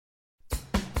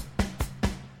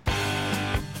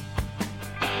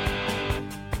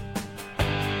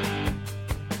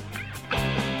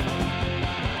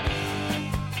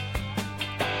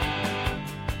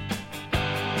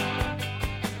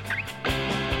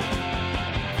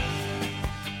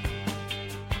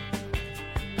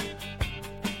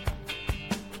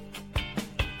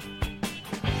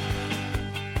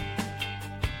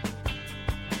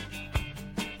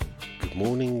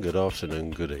morning, good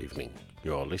afternoon, good evening.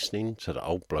 You are listening to the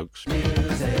Old Blokes Music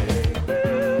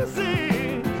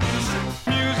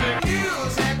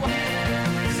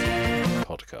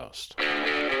Podcast.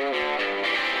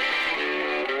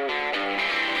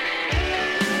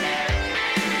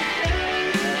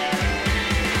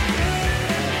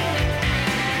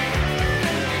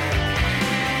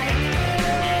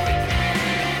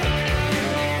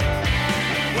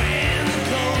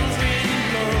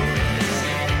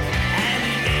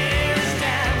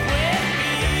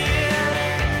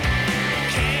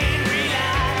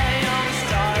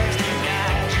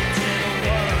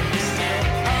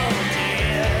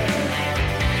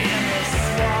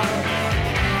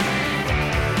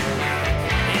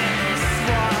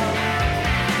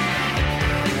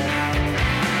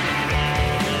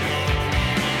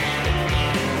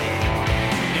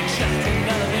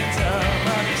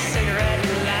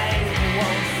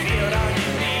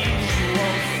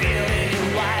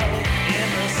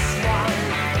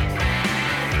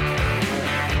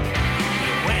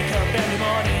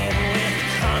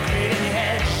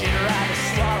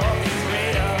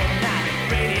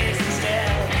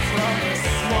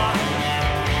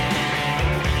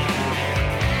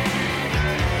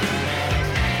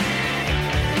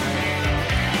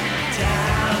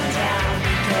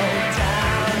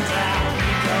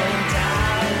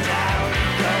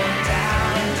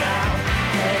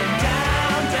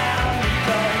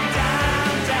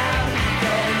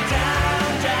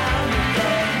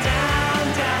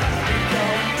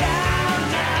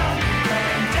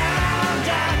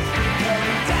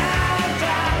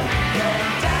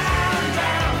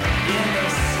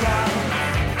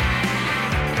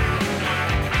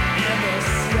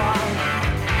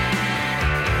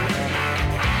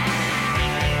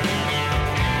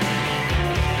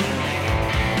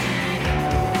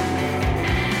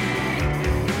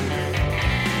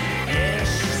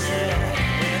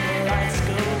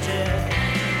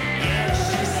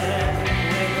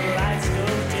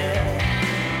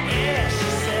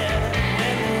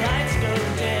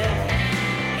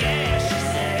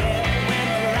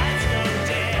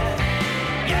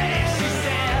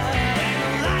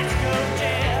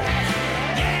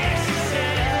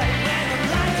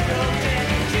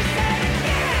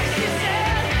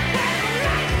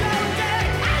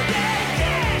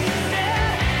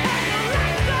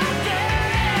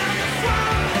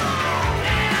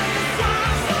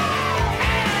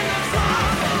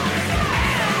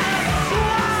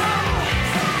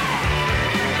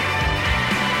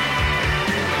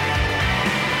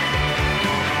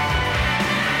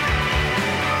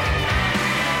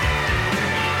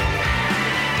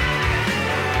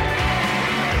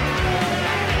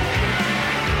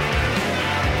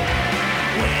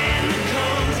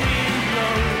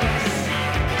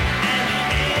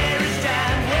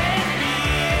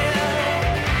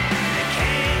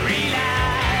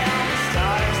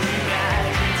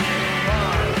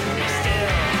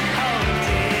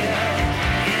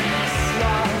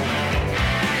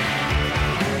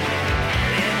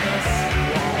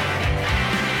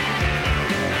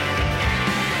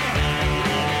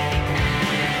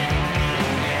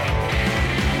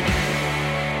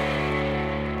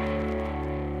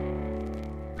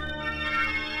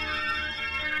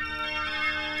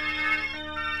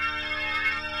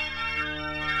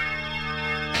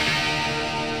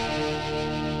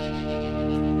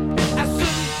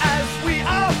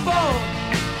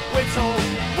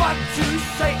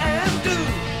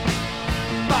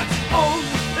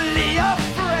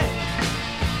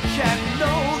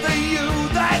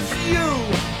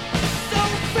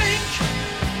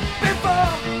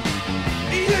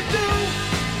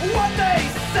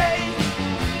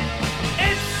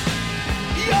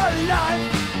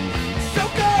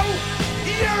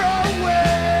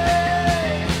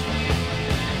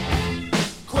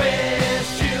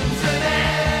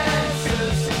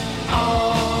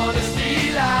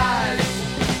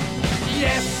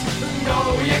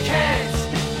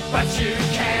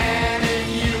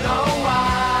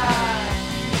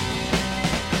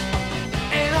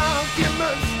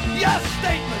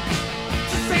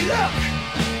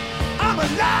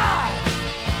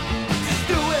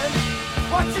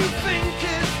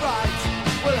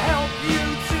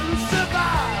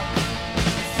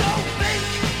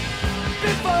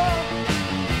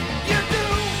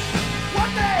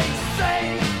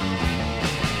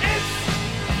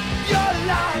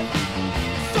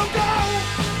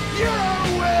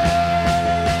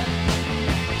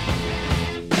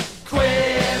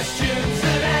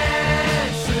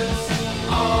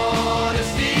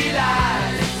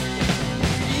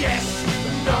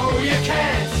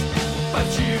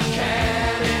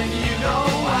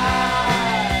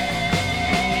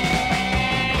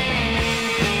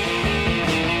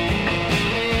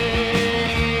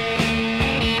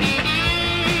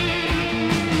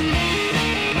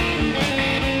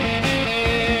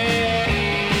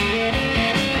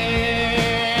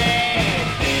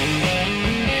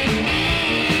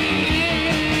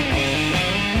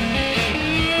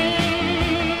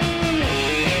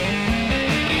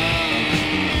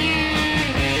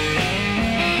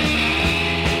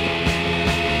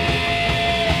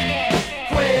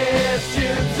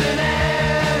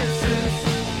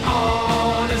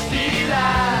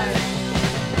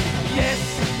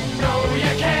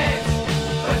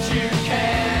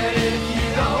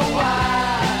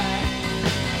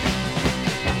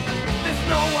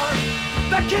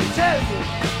 that can tell you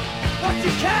what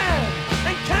you can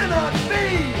and cannot be.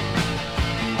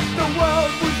 The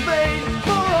world was made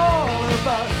for all of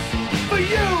us, for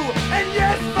you and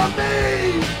yes for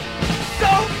me.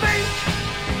 So think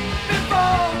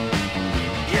before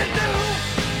you do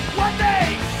what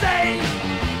they say.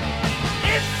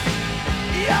 It's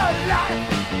your life,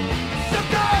 so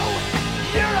go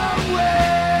your own way.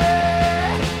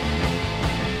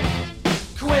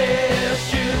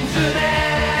 Questions and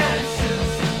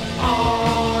answers,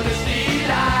 honesty,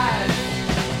 lies.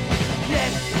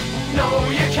 Yes, no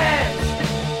you can't,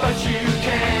 but you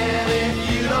can if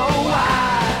you know why.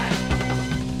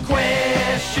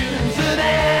 Questions and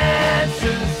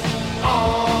answers,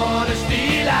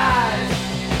 honesty, lies.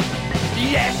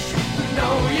 Yes, no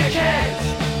you can't,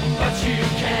 but you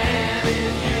can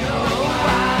if you know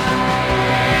why.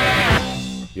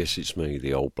 Yes, it's me,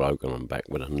 the old bloke, and I'm back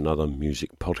with another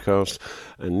music podcast.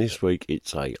 And this week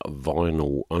it's a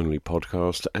vinyl-only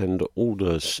podcast, and all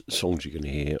the songs you're going to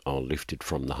hear are lifted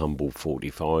from the humble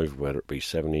 45, whether it be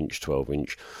 7-inch,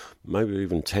 12-inch, maybe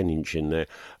even 10-inch in there.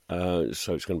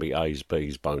 So it's going to be A's,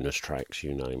 B's, bonus tracks,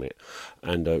 you name it.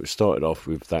 And it started off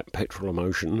with that Petrol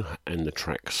Emotion and the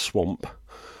track Swamp.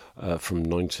 From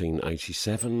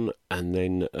 1987, and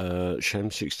then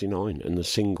Sham 69 and the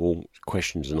single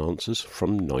Questions and Answers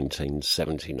from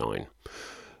 1979.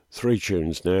 3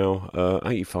 tunes now,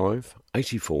 85,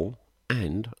 84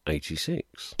 and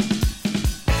 86.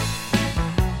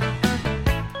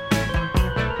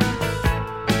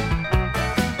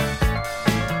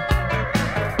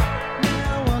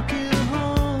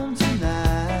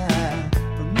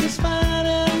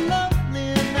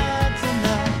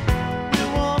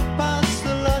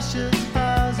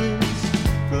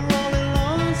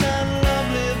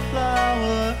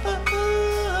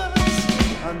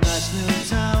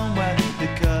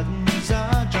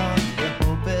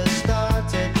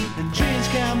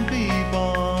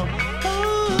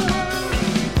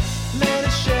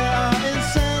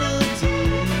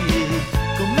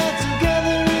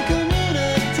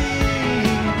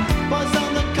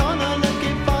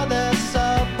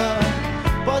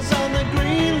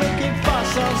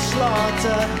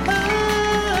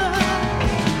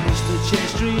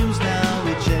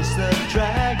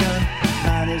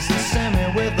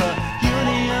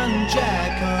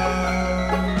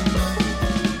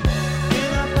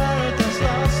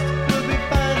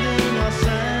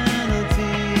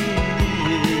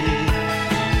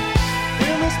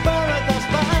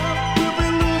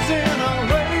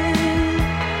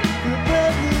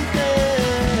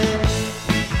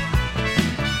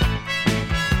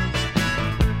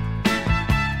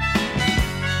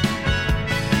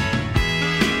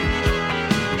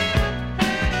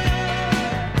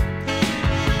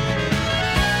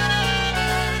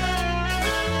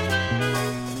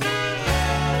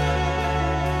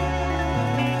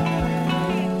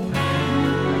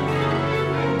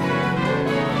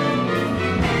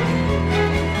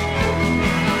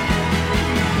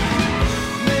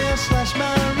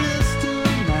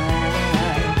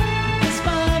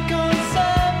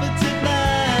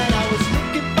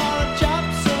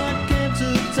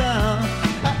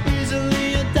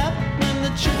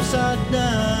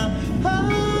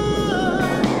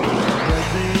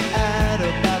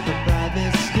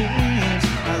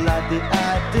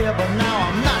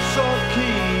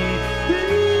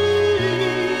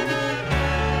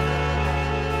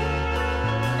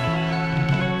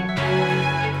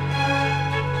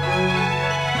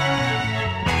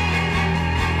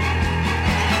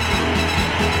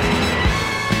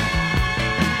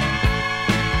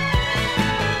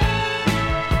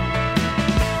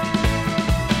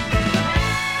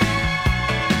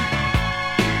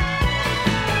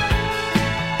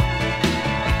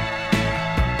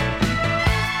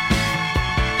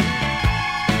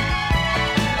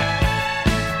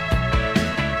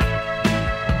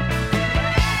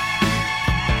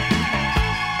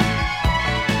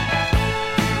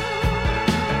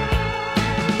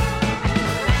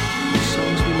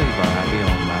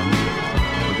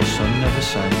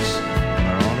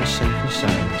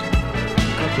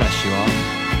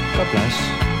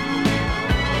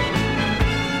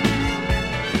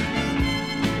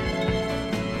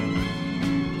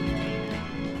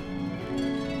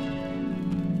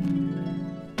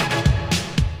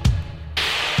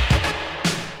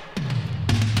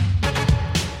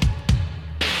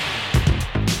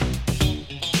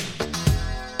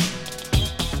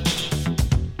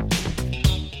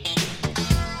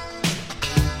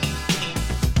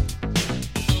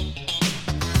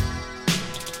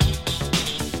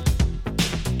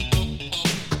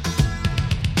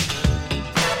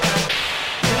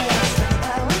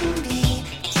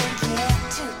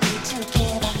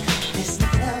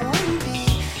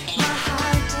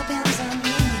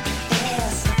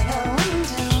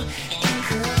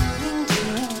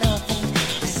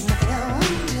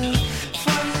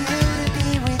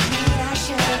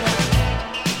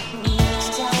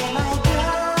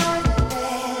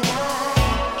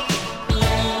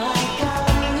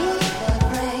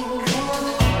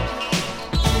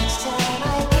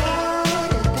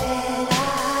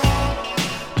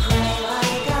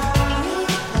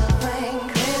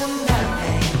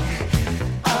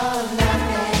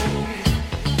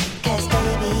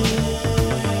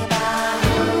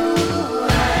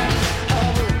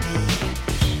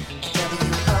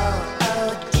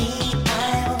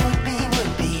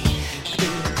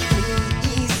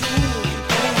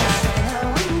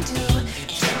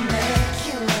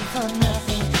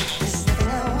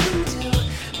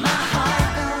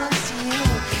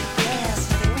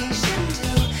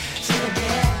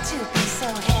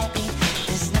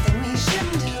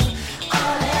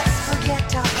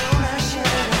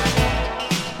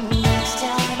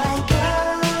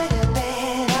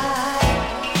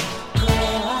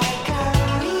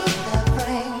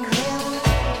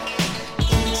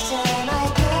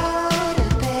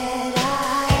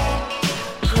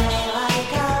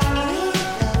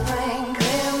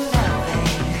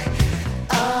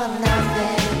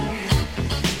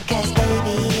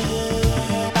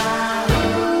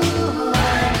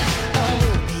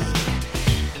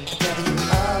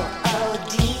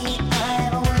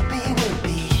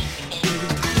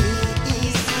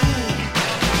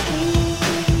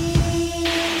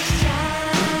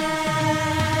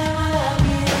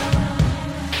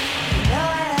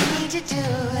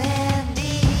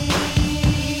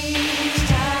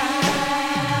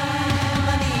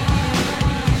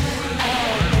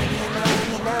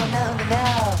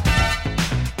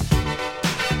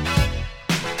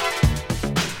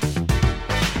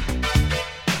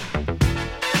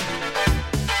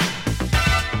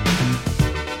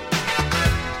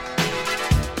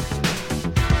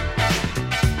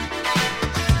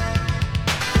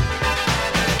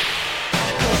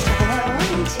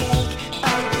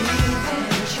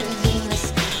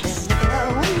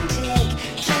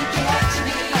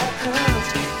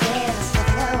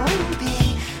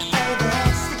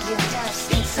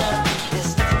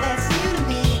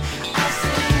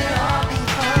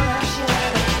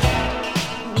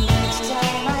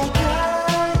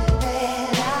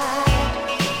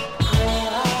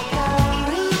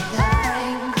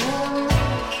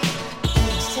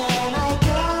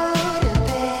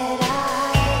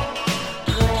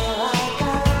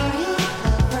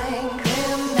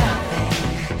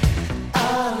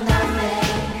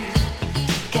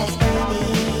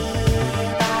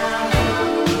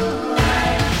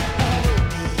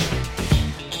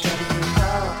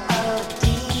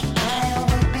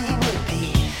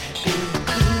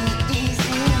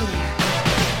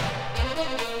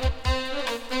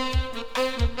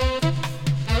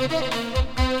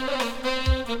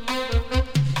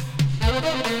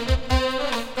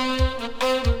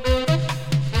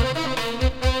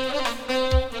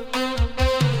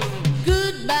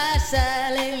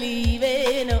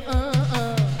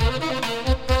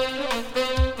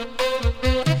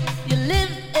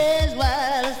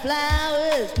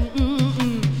 years.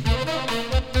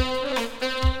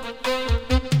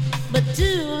 But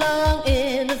too long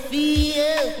in the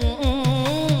field.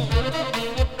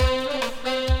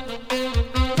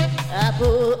 I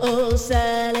poor old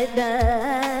Sally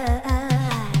died.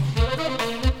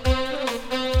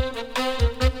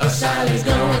 Oh, Sally's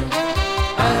going.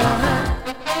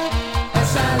 Oh,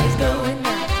 Sally's going.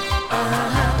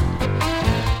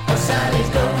 Oh, Sally's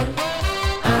going.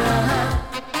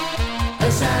 Oh,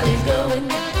 Sally's going.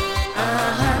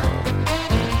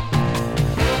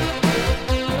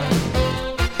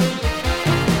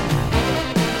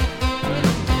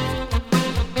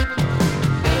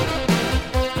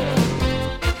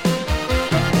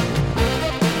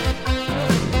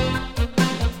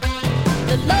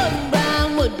 The long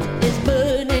brown wood is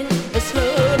burning, but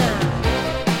slow down.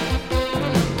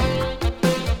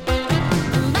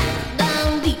 Back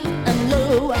down deep and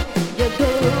low, you're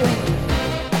going.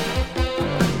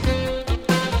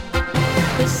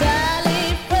 The Sally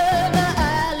from the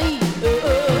alley,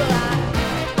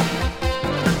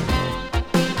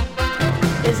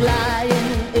 is lying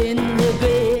in the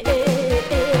grave.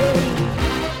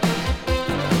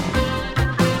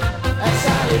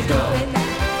 Sally's going.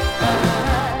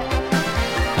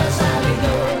 Sally's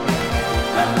going.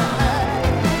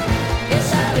 Yes,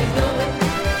 Sally's going.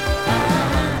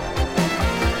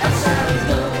 Sally's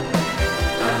going.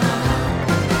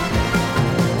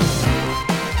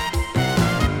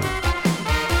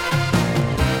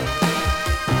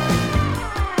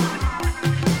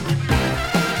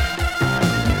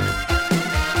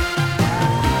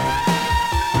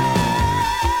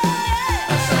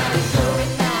 Sally's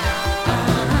going now.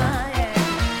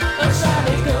 Oh,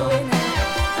 Sally's going now.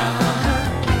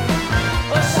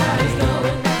 Oh, Sally's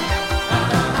going now.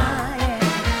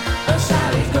 Oh,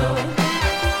 Sally's going.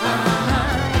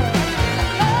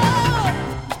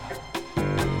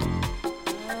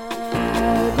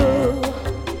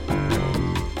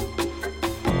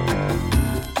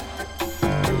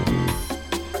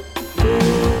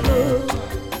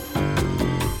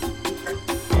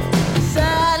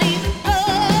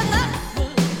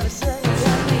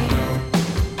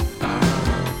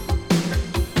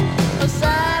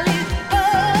 Sally's oh,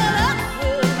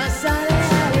 Sally's my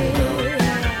Sally.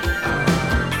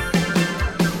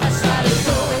 Oh, Sally's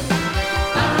going.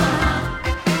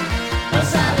 Oh,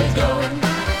 Sally's going.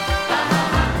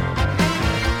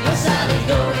 Oh, Sally's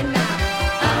going now.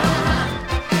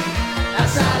 Oh,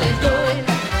 Sally's going.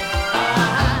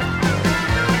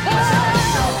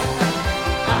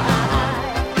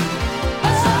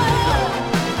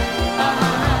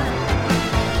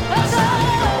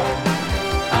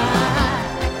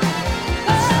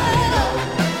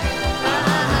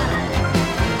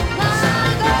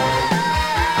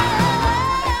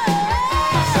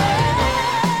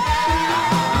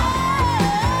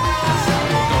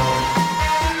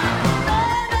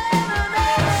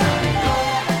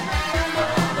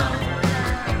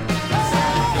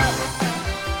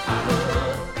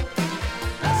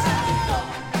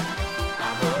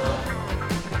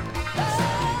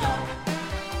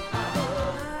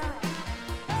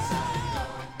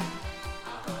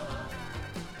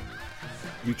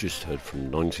 You just heard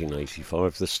from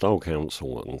 1985, The Style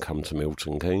Council and Come to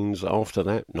Milton Keynes. After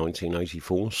that,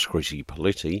 1984, Scrizzy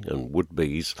Politti and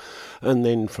Woodbees. And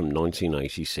then from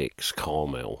 1986,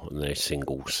 Carmel and their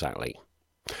single, Sally.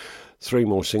 Three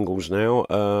more singles now,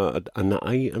 an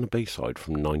A and a B-side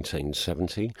from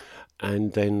 1970,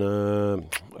 and then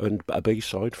a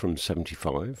B-side from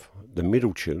 75, the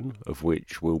middle tune of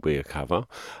which will be a cover,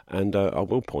 and I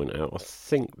will point out, I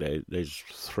think there's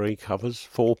three covers,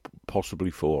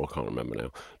 possibly four, I can't remember now,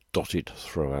 dotted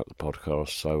throughout the podcast,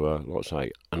 so like I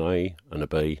say, an A and a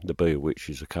B, the B of which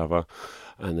is a cover,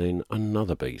 and then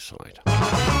another B-side.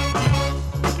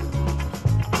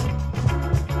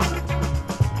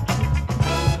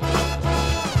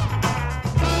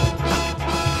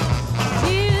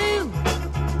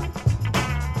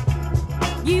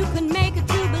 You can make a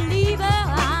true believer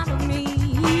out of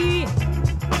me.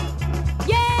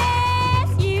 Yes,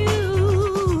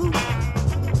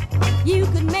 you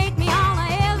could make me all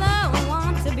I ever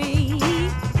want to be.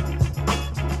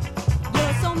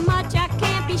 You're so much I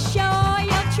can't be sure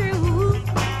you're true,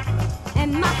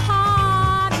 and my heart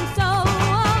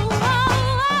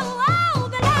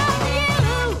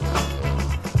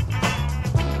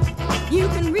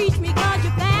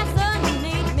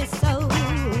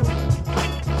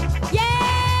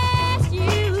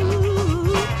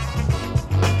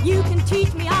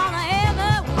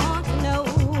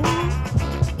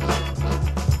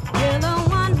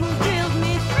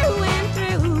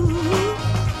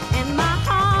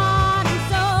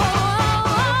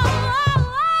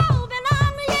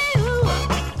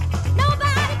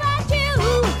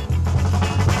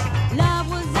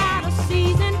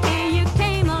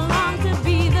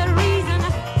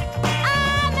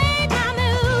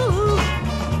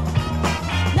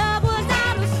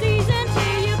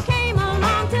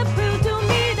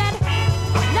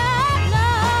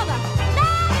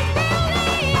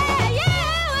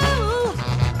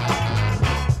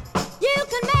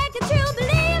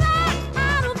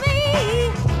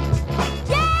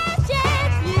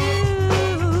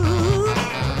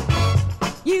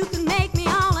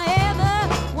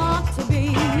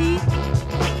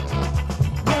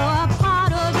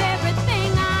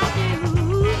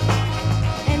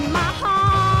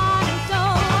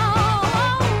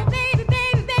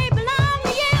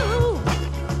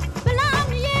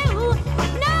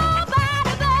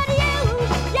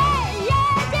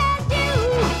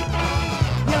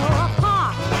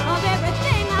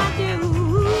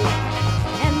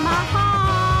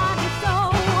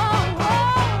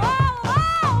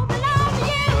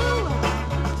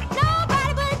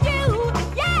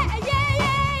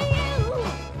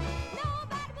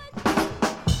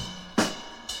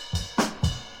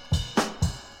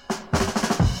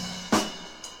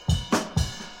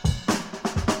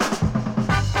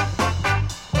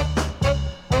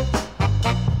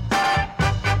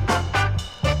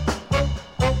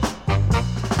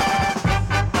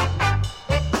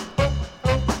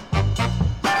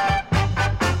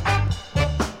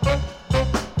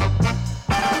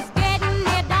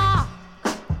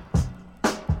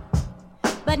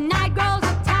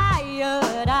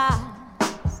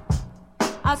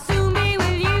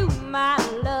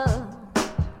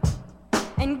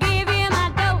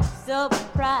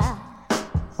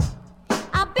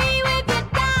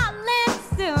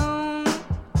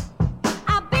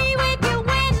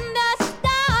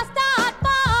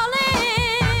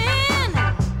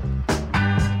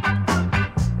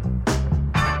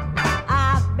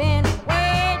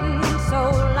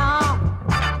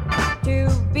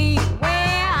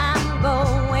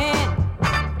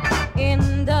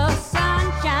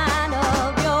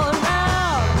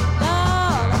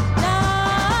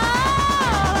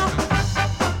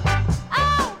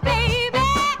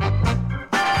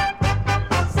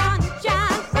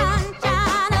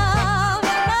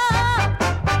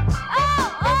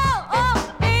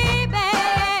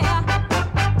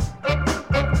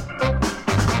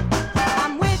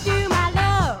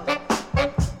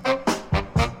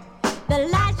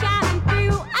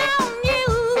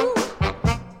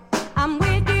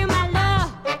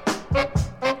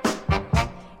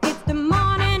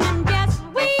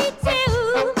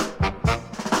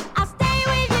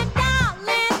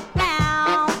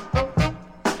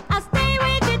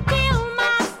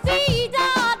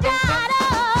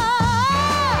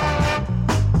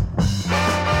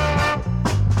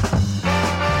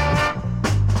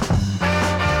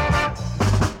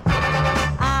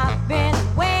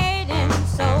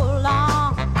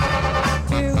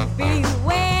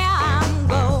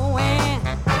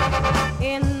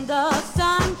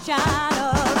sunshine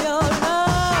of your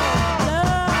love,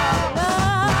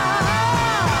 love,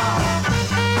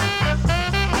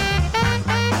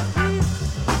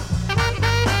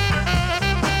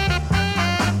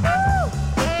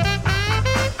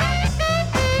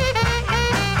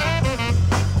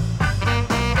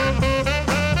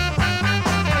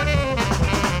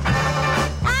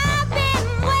 I've been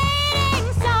waiting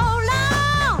so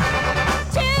long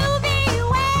to be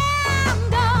where I'm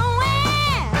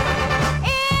going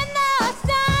in the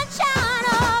sunshine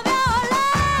of your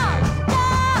love,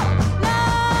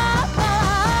 love,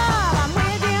 love. I'm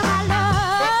with you, my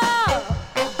love.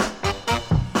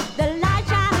 The light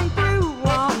shining through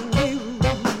on you.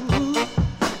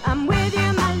 I'm with you,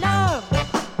 my love.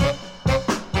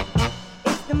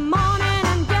 It's the morning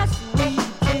and just we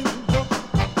two.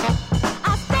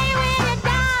 I'll stay with you,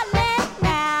 darling,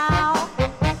 now.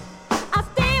 I'll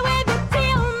stay with you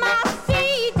till my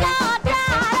seeds are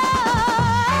dried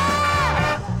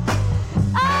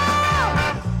up. Oh,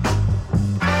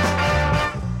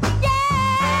 yeah.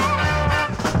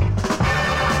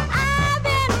 I've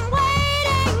been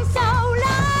waiting so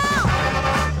long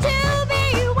to be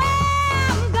where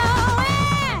I'm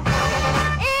going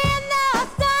in the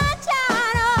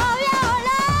sunshine of your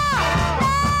love,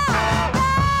 love,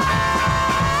 love.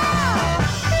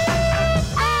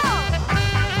 Oh,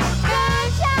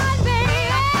 sunshine, baby,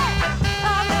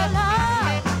 of your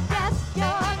love, just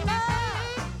your love.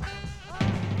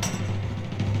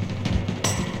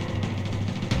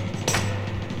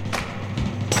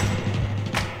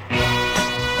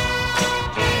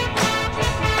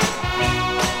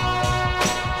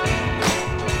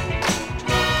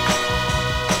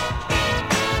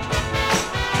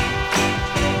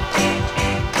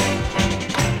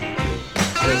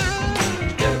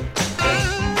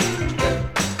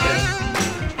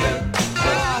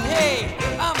 Oh, hey,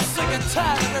 I'm sick and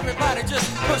tired of everybody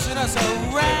just pushing us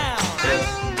around.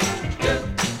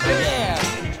 Yeah,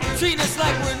 treating us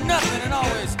like we're nothing and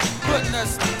always putting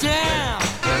us down.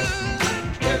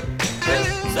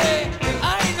 Say,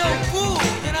 I ain't no fool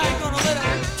and I ain't gonna let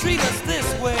them treat us this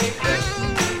way.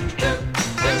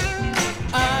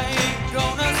 I ain't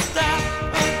gonna stop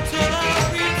until I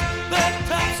reach the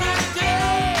top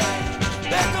someday.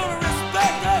 They're gonna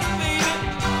respect us, baby.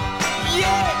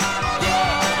 Yeah, yeah,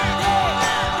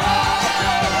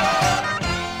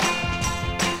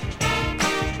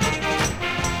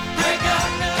 break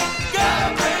out now, gotta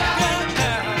break out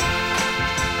now.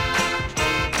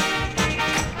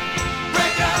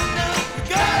 Break out now,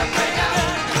 gotta break out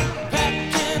now.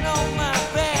 Packing all my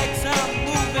bags, I'm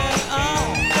moving on.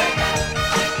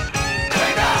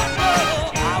 Break out,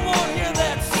 oh, I won't hear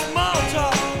that small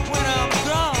talk when I'm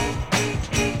gone.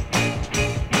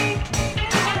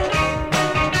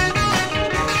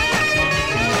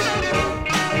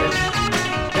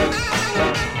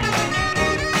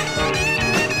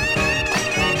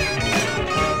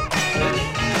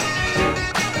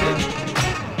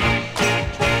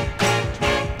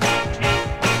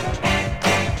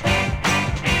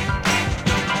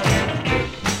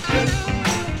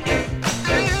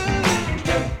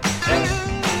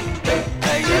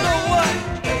 Hey, you know what?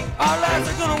 Our lives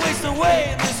are gonna waste away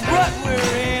in this rut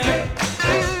we're in.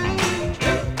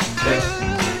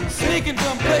 Sneaking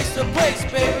from place to place,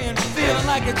 baby, and feeling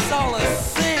like it's all a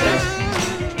sin.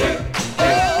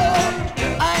 Oh,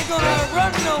 I ain't gonna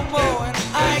run no more, and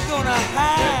I ain't gonna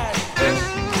hide.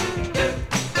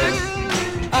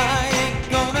 I ain't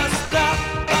gonna stop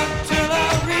until I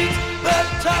reach the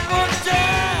top or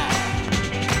die.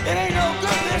 It ain't no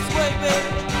good this way, baby.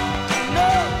 No,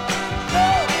 no,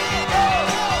 no,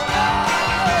 no.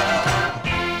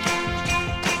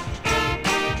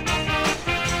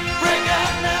 Break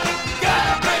out now,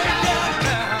 gotta break out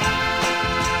now.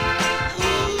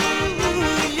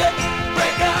 Ooh, yeah,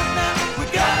 break out now, we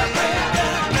gotta break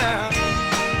out now.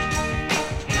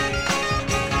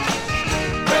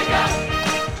 Break out,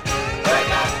 break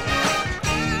out.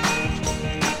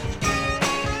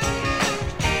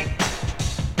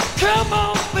 Come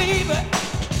on, baby.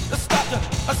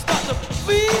 I start to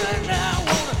feel it now.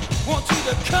 Want you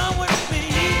to come with me.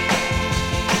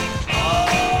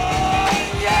 Oh,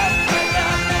 yeah, break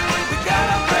out now. We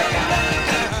gotta break it down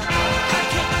now.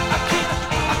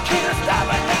 I can't stop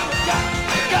it now.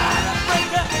 We gotta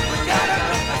break it. We gotta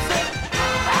break it.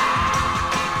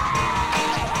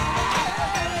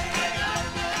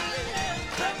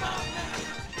 Come on now.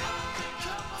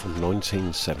 From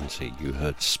 1970, you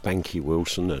heard Spanky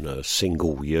Wilson and her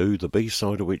single You, the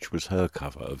B-side of which was her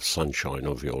cover of Sunshine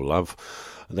of Your Love.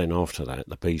 And then after that,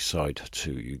 the B-side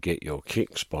to You Get Your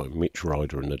Kicks by Mitch,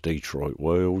 Ryder and the Detroit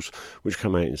Whales, which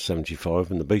came out in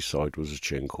 75, and the B-side was a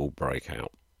tune called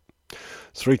Breakout.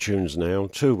 3 tunes now,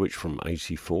 2 which from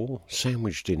 84,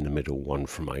 sandwiched in the middle one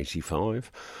from 85,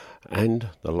 and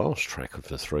the last track of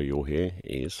the 3 you'll hear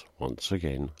is, once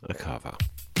again, a cover.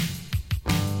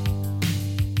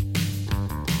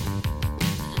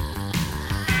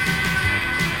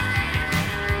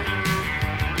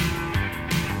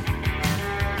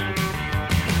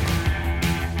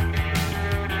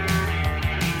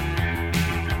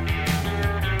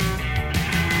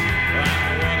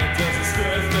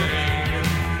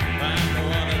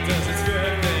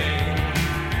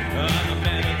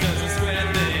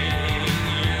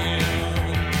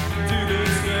 Do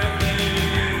this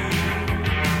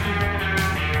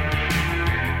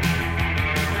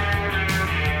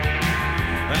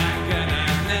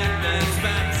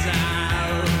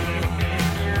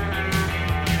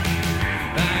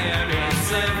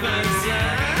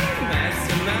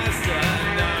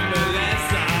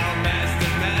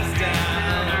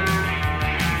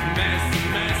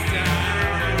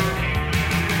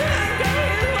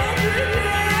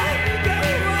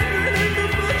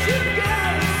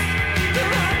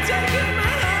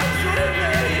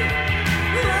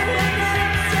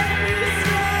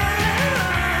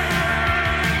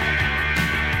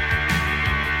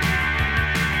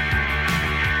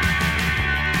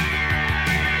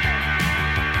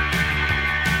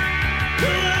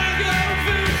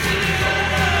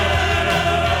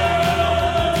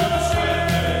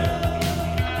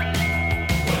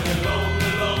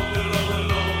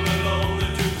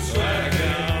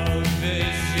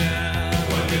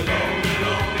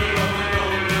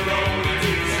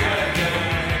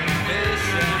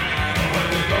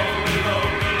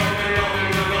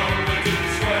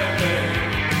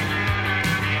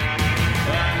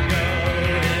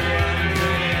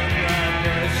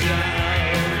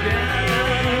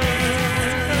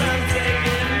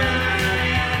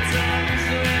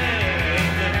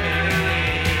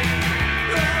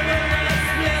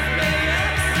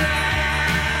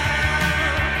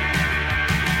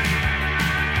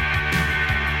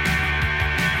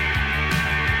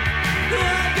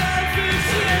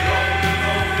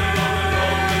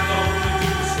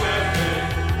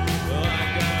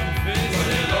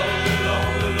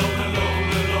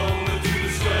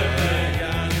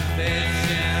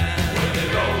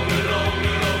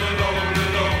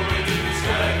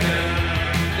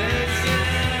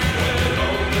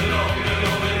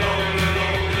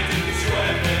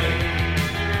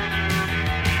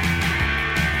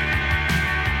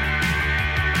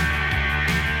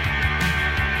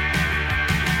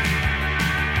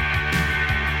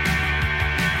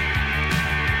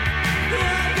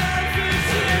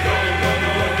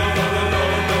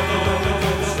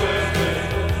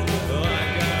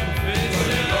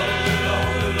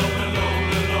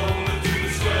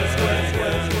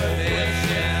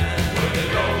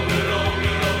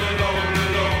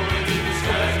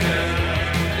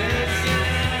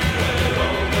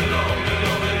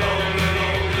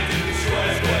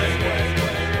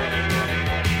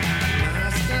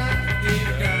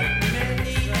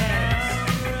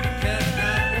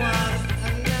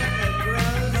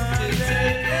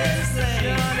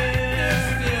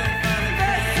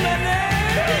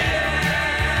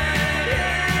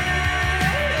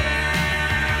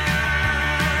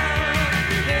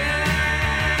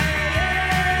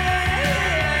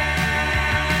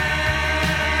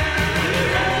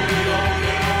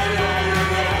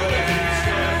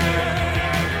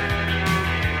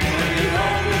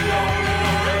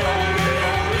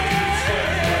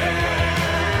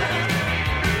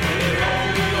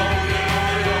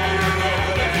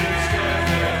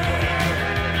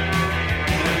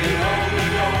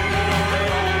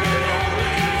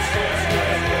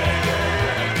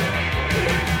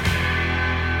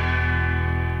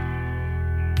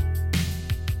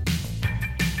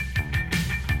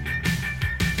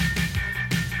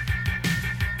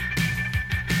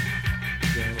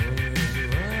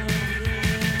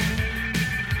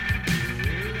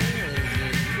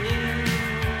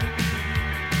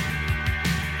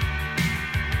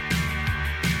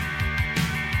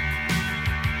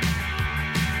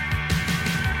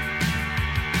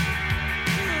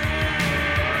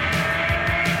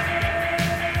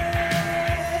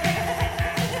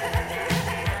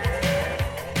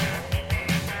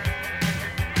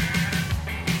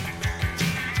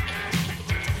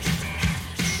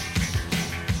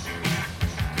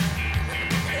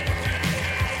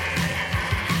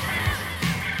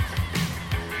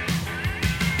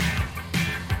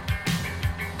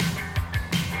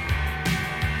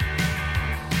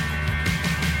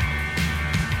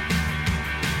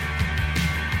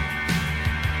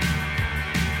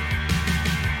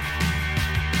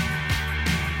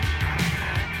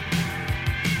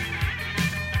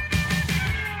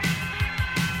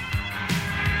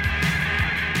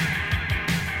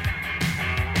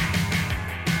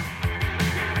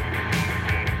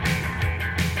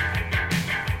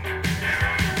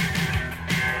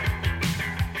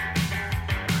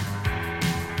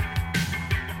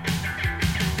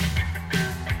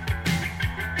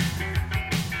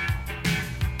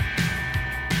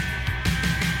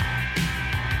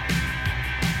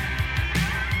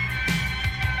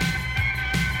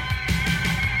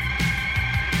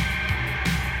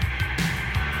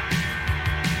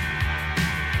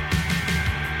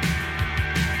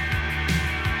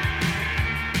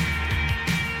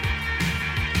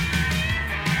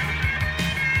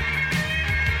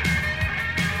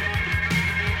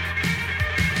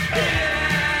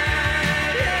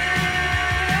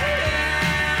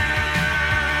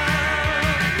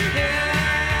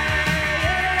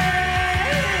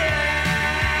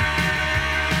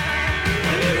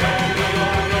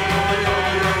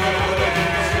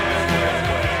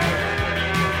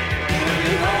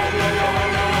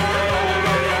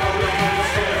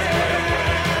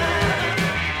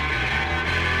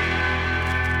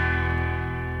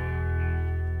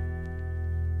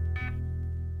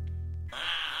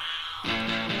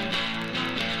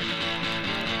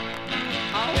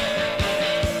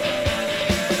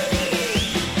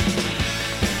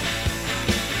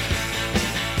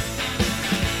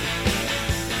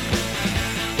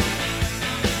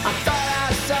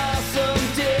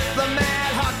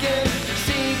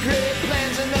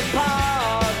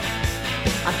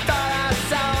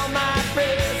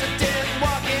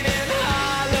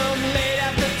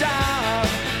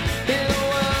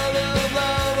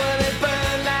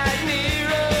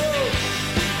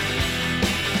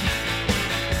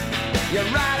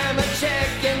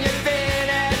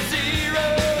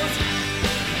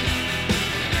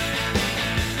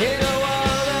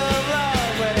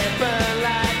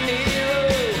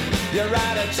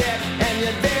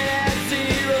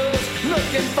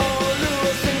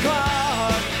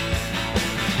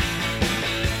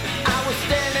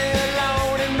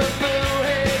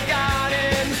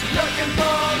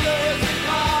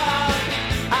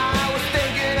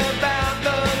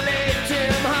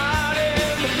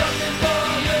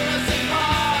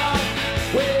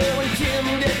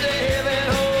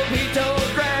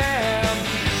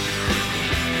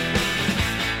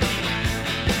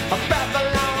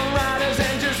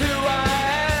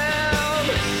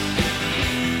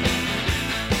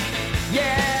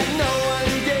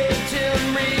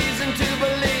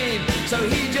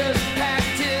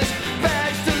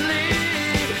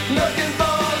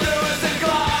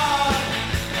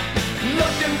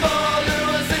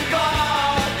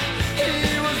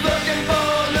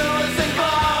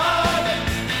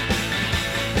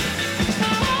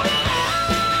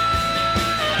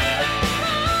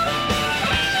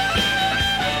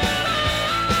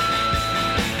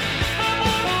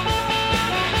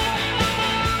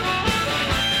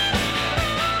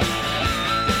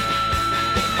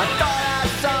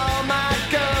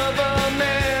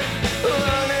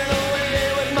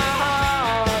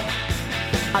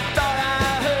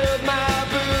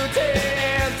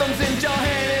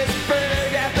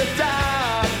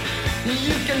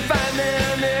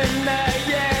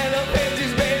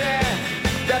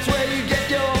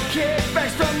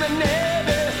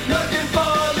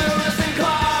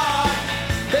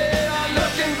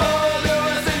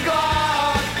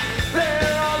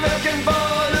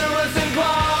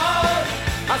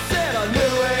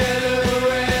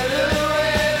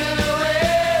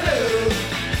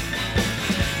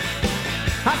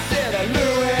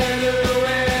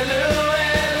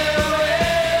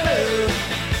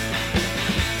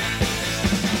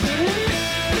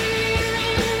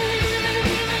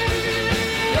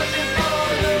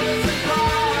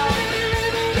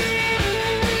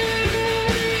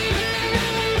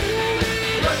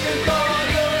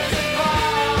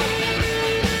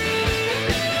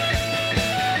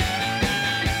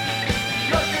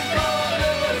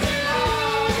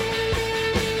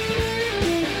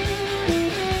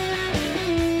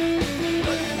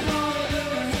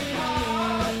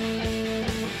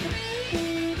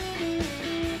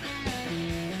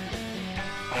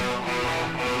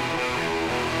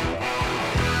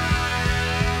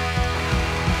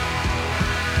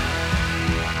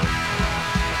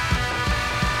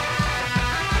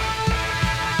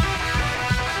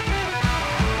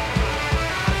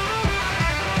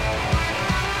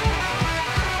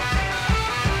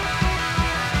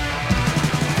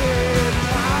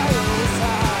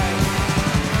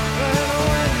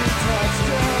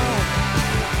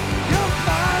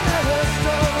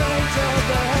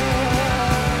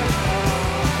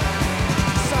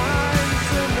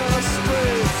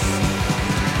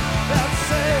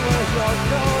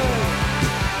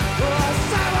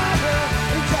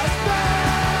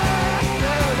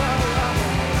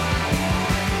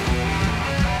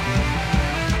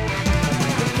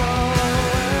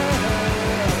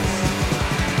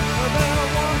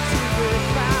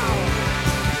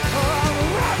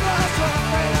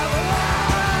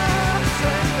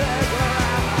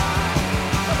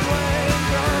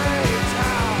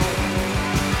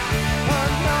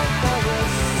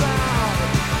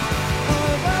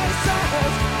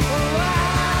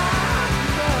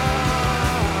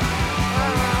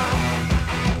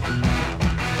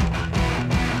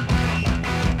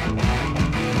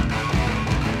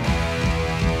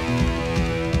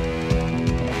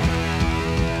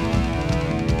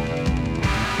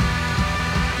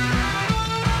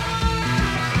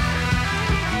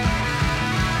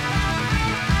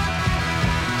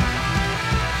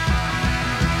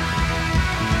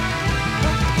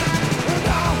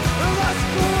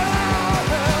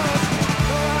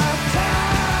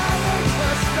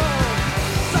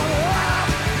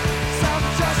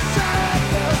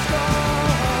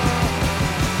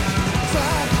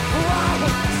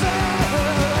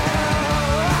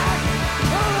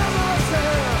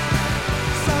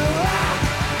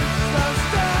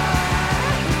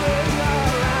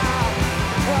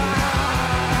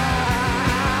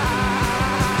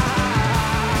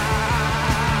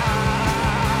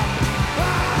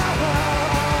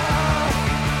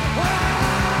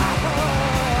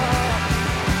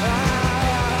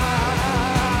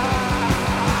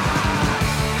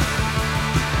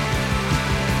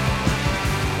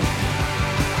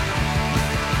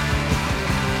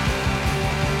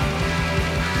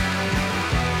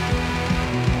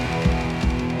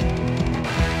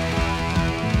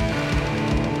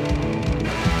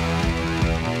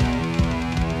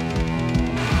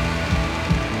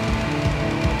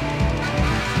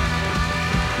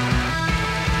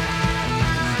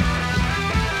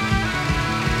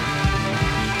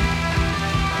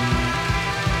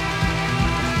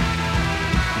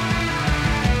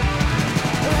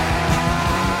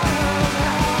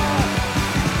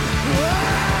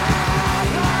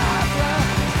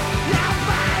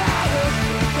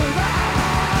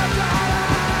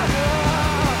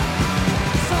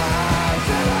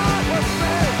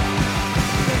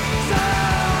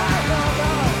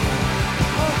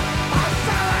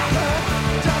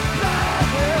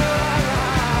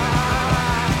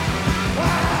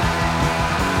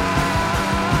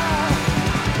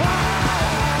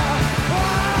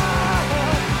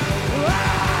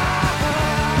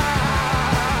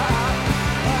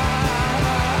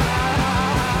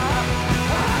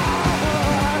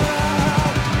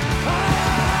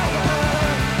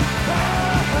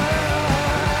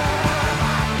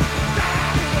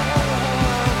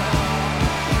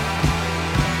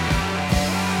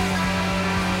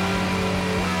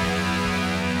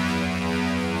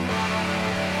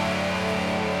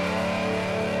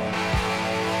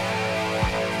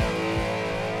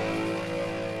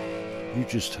You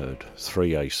just heard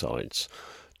 3 A-sides,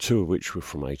 2 of which were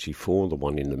from 84, the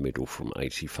one in the middle from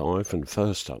 85, and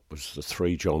first up was the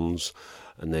Three Johns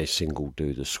and their single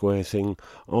Do the Square Thing.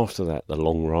 After that, the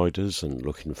Long Ryders and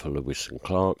Looking for Lewis and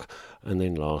Clark, and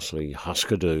then lastly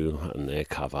Hüsker and their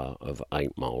cover of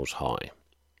 8 Miles High.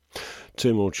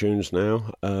 2 more tunes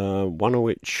now, one of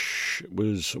which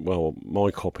was, well,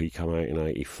 my copy came out in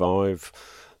 85,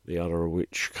 the other of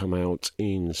which come out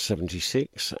in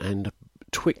 76, and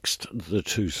twixt the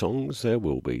 2 songs there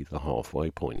will be the halfway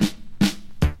point.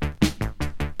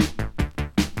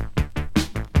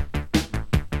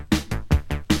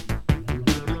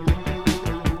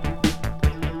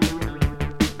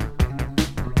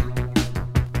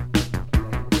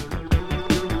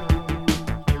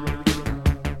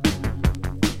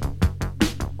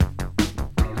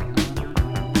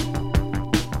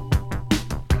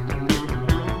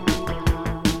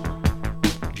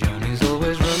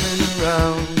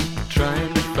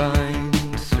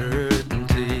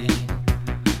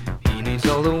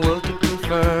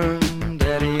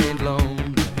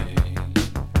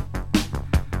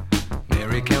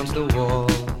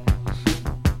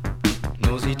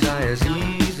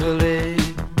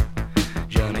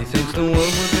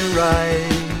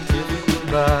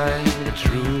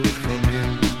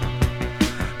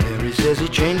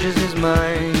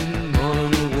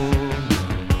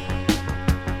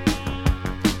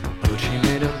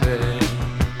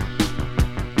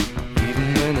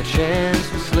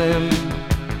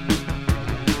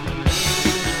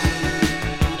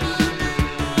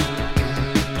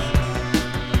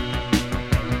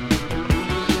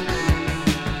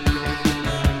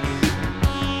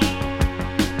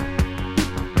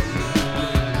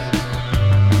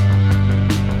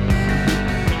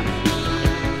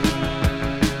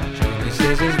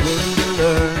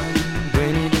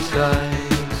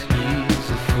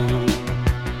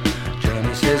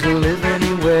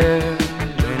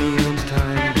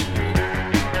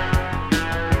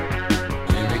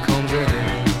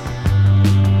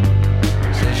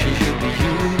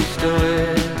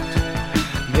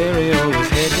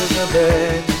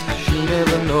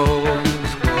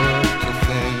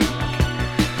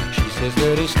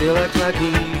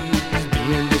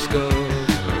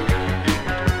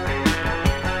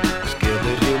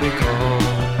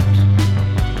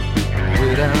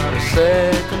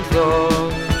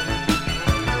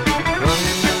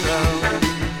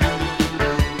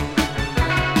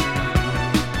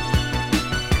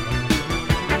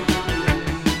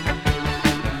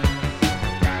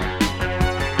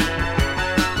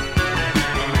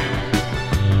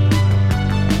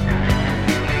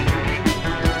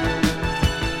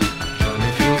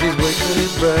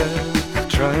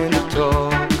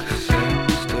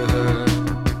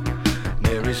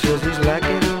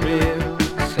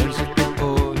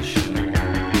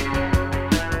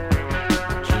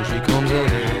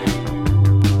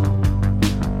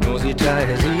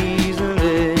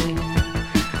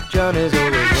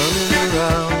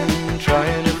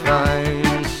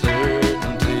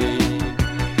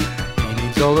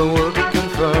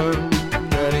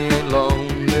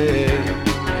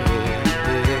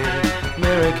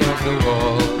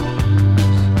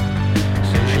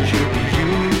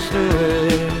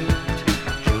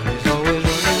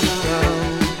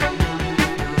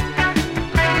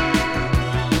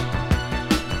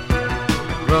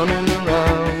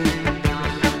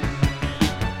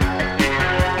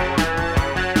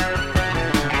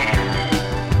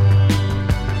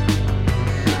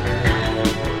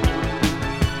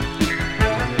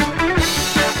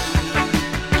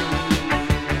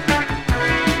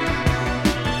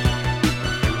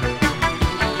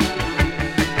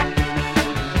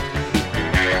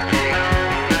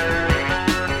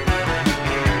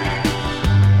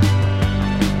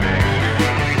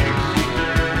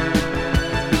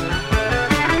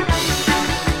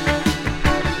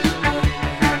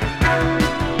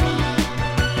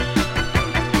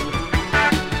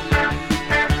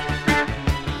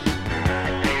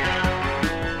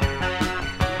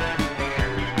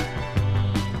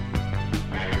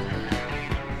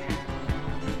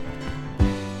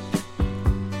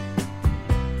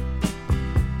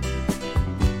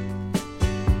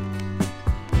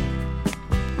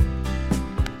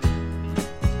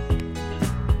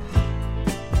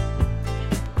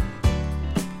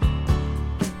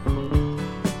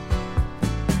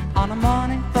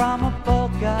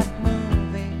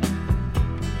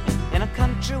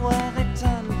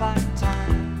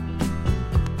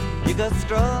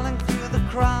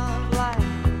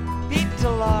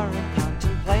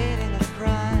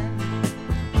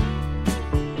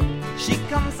 She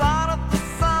comes out of the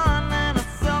sun in a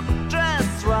silk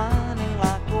dress, running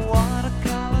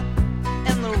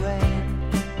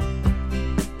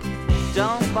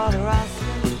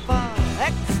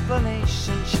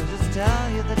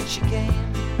Michigan,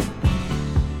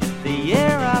 the year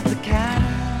of the cat.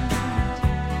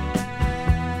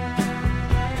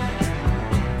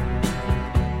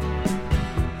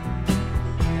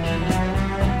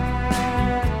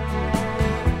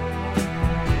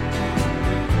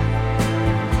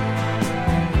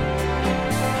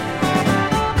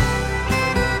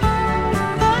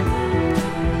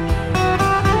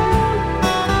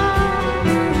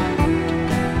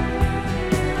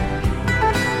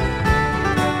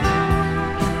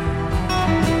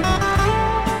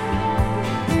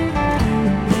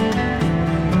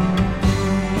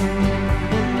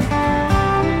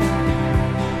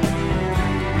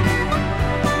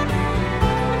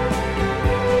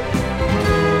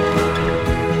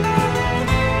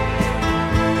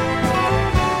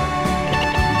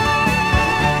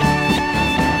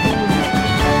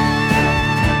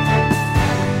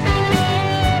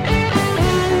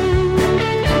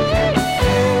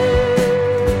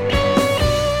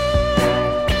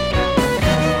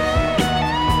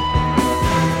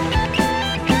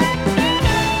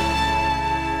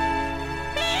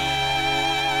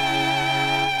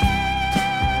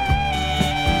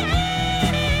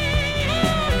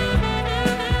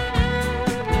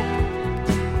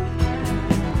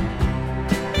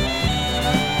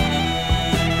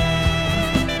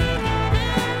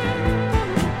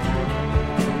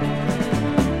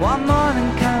 One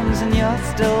morning comes and you're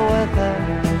still with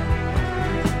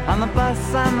her. On the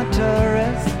bus and the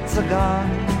tourists are gone,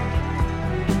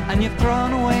 and you've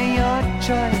thrown away your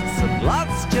choice and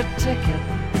lost your ticket,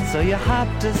 so you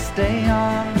have to stay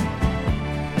on.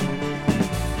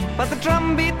 But the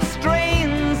drumbeat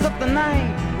strains of the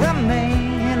night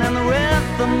remain, and the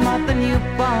rhythm of the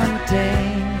newborn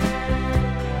day.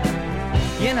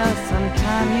 You know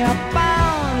sometime you're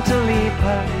bound to leave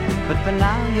her, but for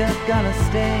now you're gonna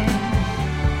stay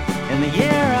in the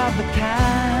year of the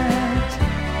cat.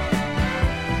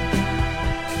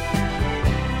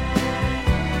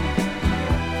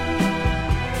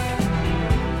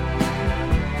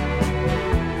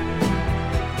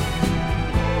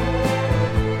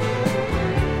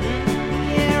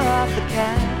 Year of the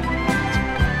cat.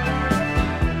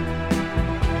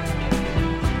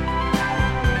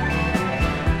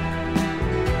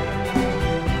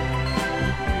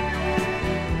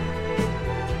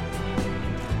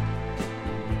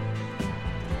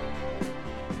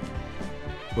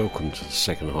 Welcome to the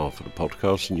second half of the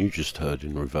podcast, and you just heard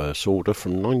in reverse order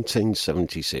from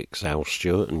 1976 Al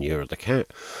Stewart and Year of the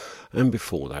Cat, and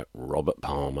before that Robert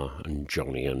Palmer and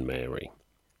Johnny and Mary.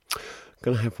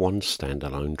 Going to have one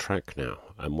standalone track now,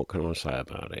 and what can I say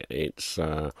about it? It's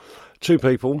two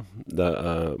people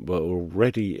that were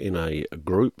already in a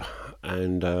group,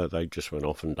 and they just went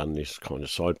off and done this kind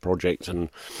of side project, and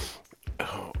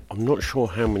I'm not sure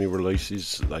how many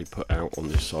releases they put out on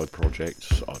this side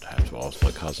project. I'd have to ask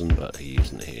my cousin, but he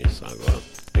isn't here, so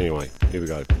anyway, here we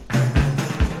go.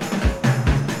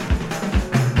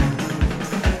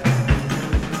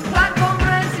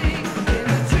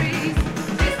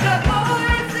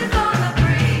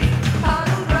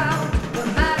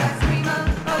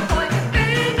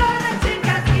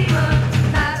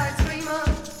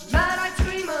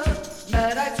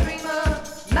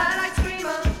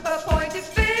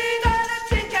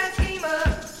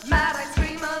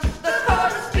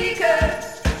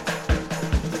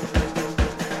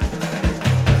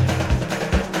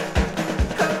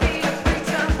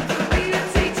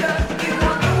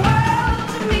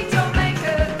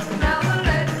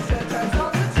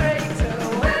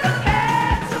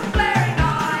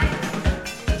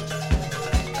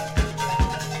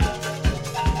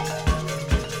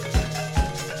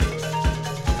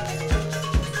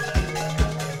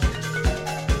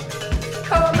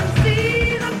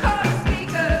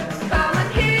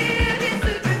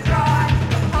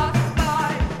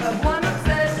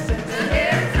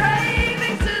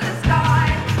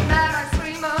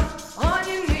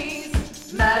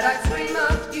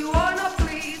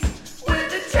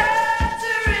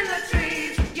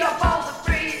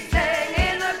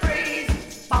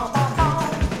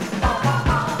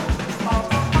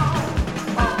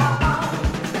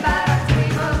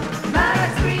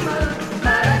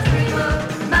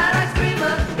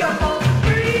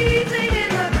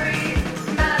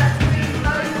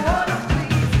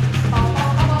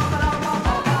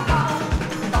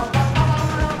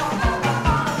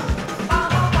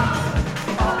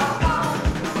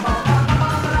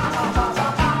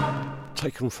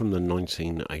 Taken from the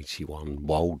 1981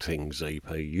 Wild Things EP,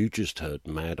 you just heard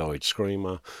Mad-Eyed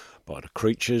Screamer by The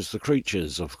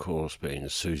Creatures, of course, being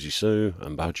Susie Sue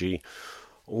and Budgie.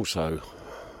 Also,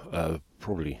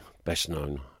 probably best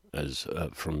known as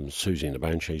from Susie and the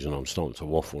Banshees, and I'm starting to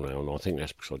waffle now, and I think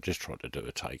that's because I just tried to do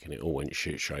a take and it all went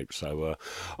shit shape. So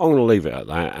I'm going to leave it at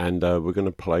that, and we're going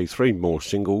to play 3 more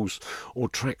singles or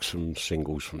tracks from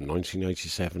singles from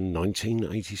 1987,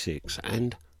 1986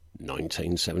 and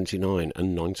 1979.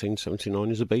 And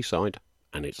 1979 is a B-side,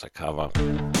 and it's a cover.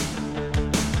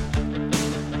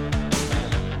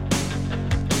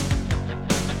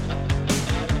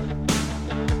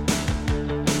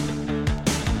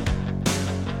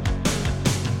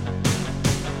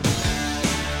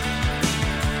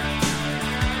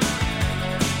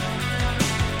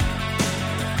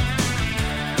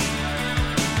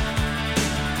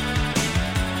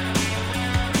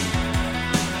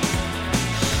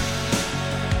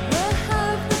 Where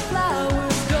have the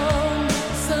flowers gone?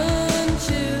 Sun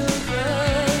chill.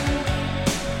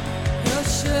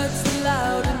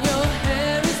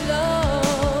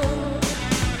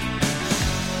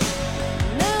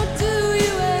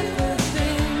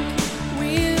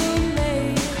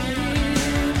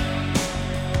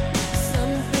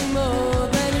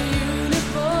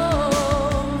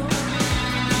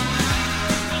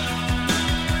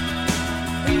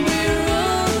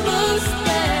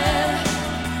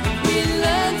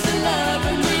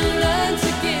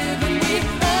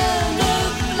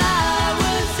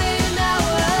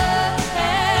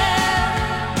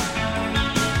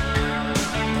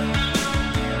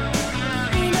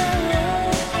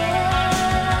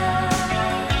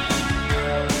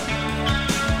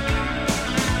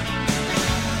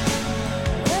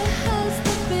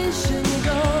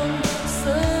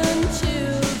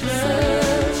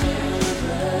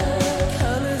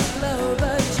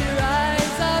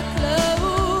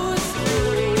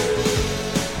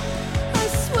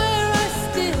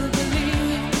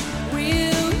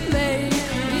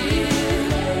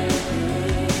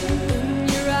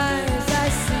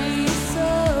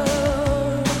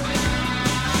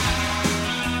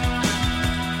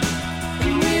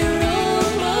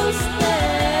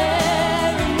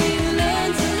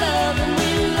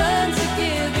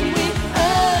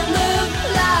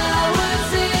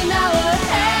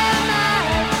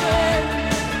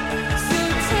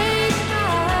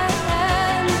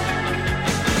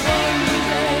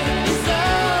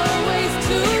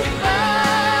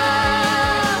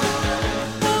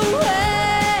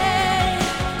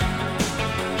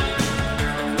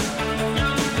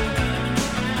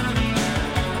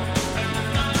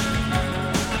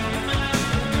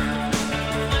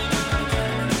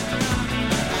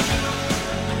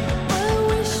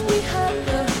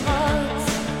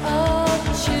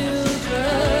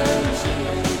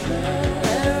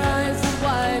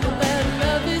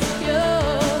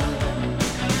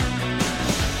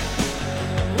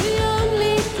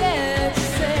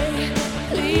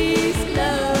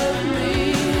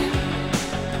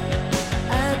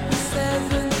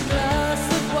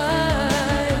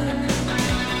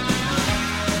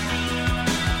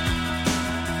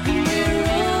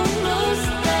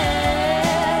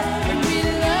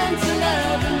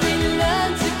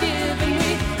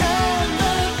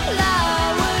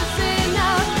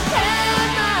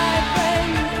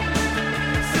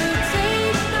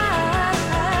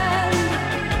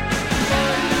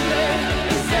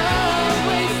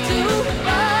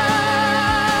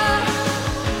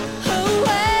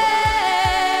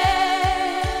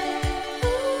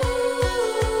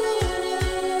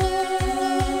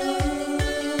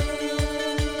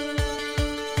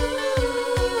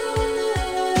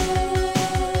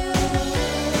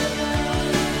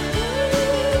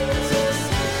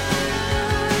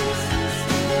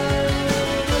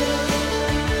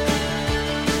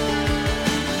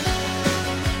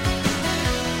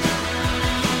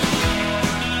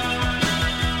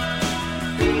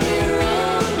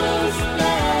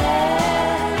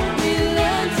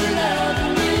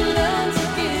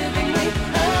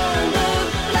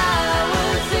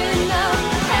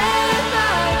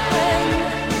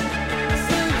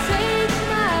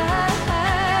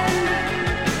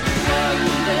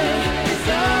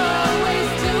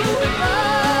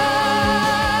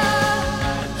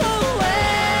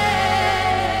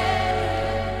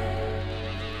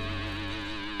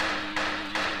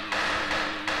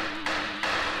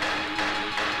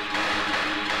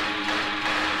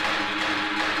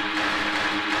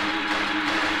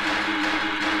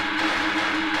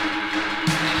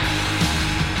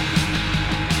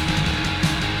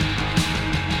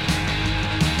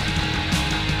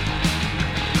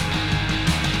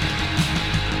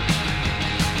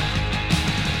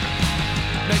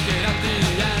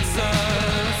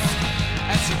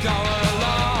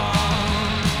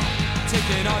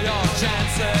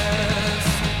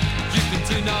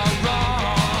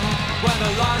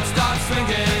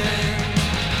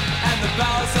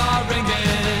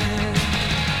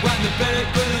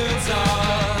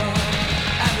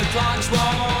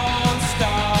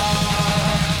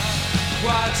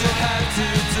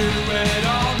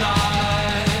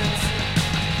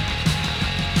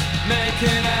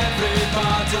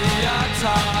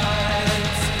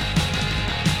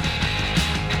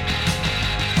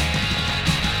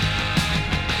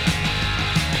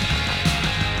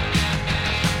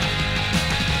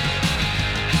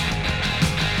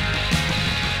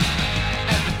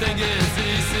 Everything is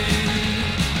easy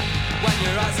when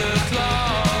your eyes are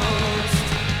closed.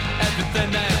 Everything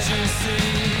that you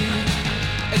see,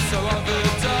 it's so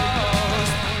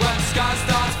overdosed. When the sky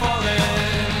starts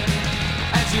falling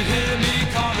and you hear me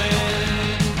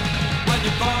calling, when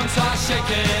your bones are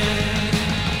shaking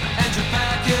and your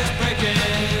back is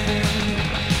breaking,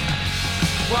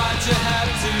 why'd you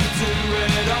have to do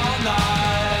it all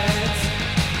night,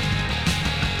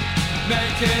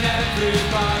 making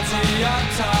everybody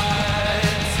uptight?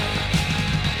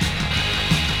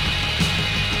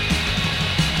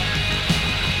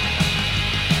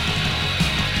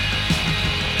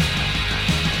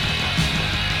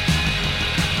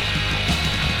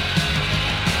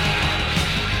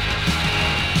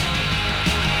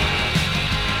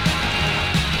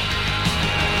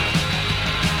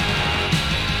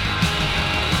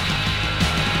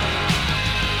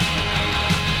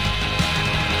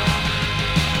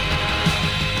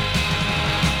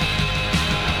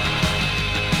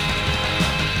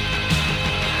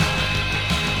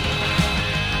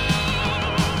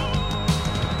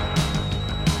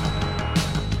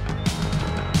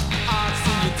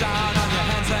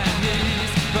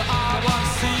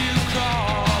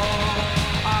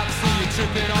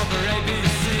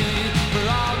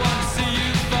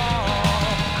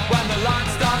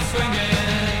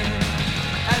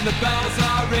 The bells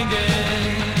are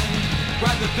ringing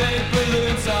when the big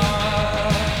balloons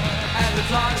are and the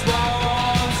clocks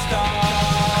won't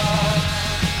stop.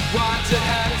 Why'd you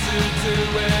have to do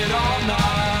it all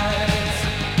night,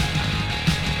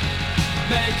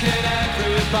 making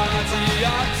everybody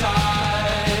uptight?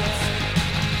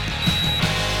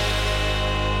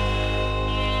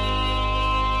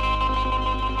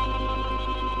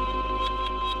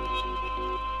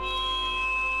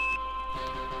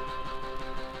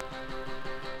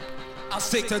 I'm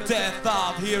sick to death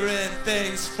of hearing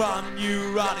things from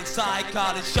neurotic,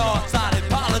 psychotic, short-sighted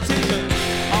politicians.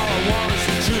 All I want is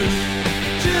the truth.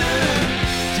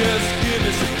 Just give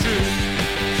me some truth.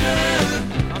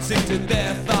 I'm sick to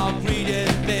death of reading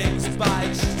things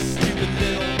by stupid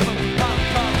little punk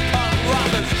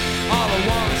robbers. All I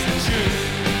want is the truth.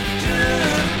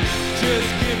 Just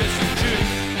give me some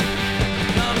truth.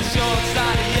 I'm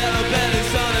short-sighted, yellow belly,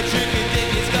 son of tricky think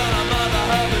he's gonna mother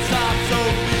her and stop so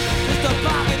just a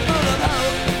pocket full of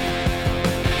hope,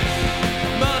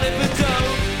 money for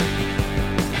dough.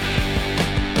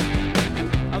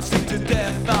 I'm sick to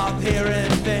death of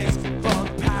hearing things from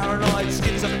paranoid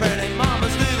schizophrenic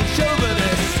mama's little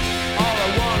chauvinist. All I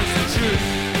want is the truth.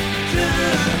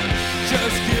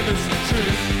 Just give us the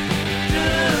truth.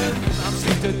 I'm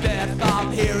sick to death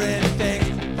of hearing things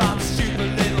from stupid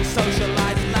little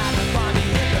socialites laughing from the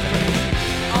hypocrites.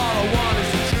 All I want is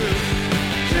the truth.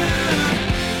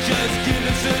 Just give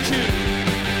us the truth.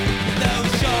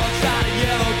 Those short-sighted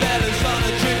yellow bellies on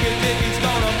a chicken think he's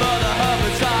gonna mother her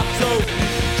and top so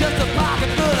just a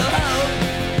pocket full of hope,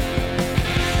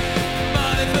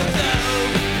 money for dough.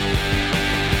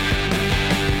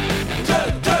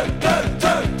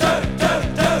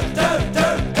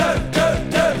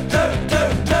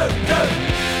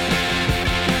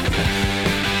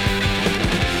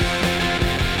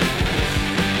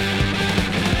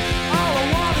 All I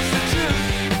want is the truth.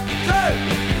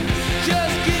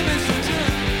 Just give me some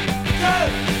truth.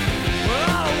 Well,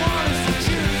 all I want is the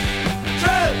truth.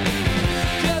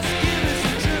 Just give me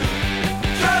some truth.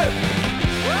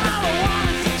 Well, all I want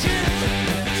is the truth.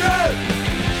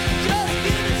 Just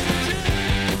give me some truth.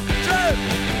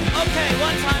 Okay,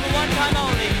 one time and one time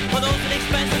only for those with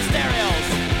expensive stereos.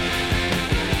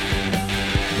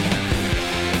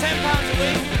 £10 a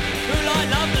week. Who I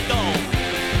love the dole.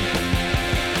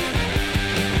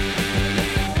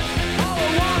 All I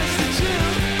want is the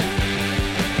truth.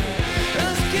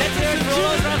 Just give Let's me hear it some for all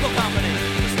those truth. record companies.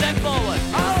 Step Forward,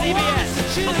 I want CBS, the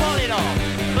truth. for Polydor,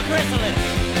 for Chrysalis.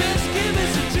 Just give me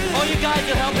some truth. All you guys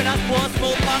are helping us poor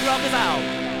small punk rockers out.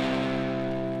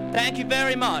 Thank you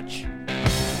very much.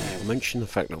 I mentioned the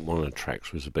fact that one of the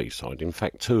tracks was a B-side. In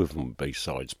fact, two of them were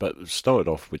B-sides, but it started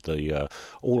off with the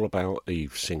All About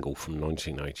Eve single from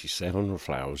 1987,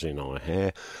 Flowers in Our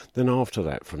Hair. Then after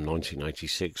that, from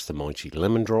 1986, The Mighty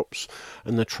Lemon Drops,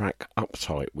 and the track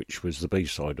Uptight, which was the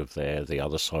B-side of their The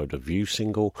Other Side of You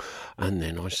single. And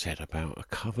then I said about a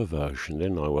cover version,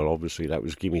 didn't I? Well, obviously that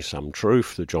was Gimme Some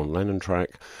Truth, the John Lennon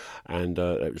track, and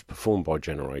it was performed by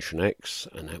Generation X,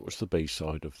 and that was the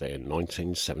B-side of their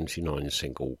 1979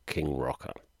 single King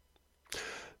Rocker.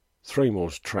 Three more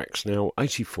tracks now,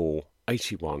 84,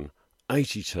 81,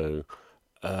 82.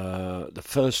 The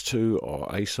first two are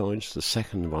A-sides, the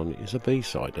second one is a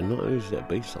B-side, and not only is it a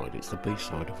B-side, it's the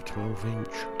B-side of a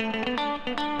 12-inch.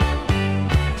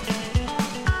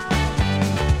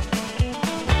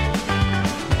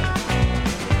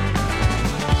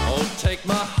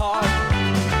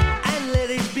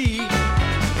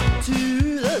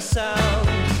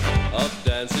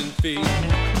 feet.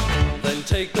 Then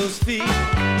take those feet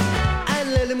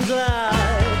and let them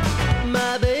glide.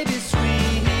 My baby's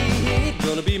sweet,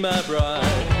 gonna be my bride.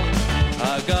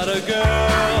 I got a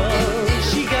girl,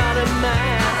 she got a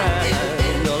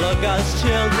man. All of God's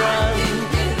children,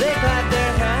 they clap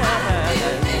their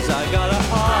hands. I got a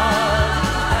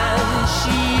heart and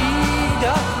she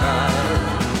got mine.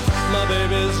 My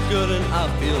baby's good and I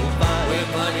feel fine. We're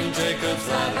climbing Jacob's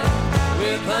ladder.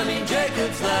 We're climbing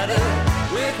Jacob's ladder.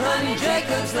 We're climbing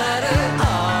Jacob's ladder.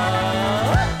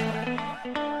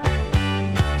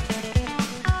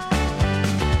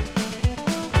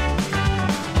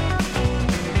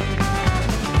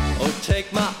 Oh,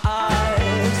 take my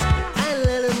eyes and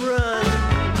let them run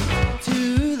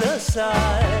to the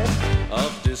side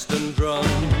of distant drums.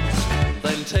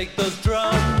 Then take those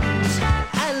drums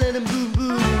and let them boom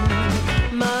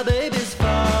boom. My baby's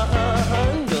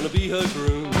fine, gonna be her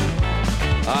groom.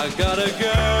 I got a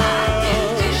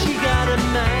girl, she got a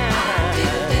man.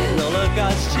 All of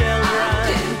God's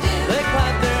children, they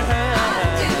clap their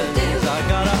hands. I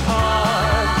got a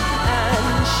heart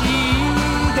and she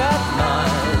got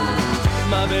mine.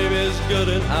 My baby's good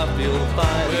and I feel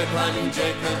fine. We're climbing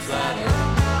Jacob's ladder.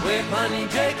 We're climbing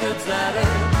Jacob's ladder.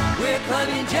 We're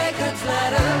climbing Jacob's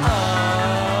ladder.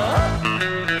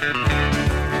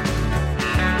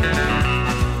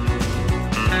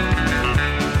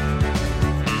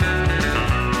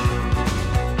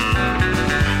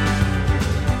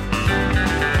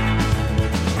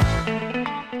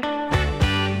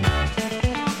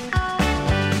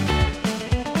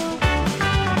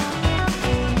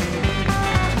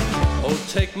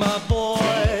 Take my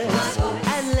voice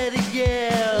and let it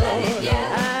yell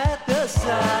at the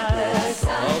sight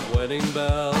of wedding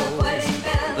bells.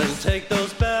 Then take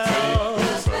those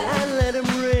bells and let them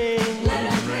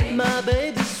ring. My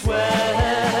baby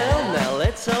swell. Now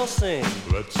let's all sing.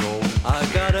 I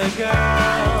got a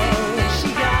girl,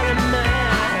 she got a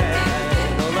man.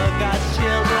 All of God's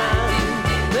children,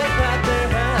 they clap their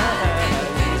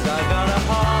hands. I got a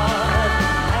heart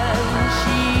and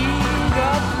she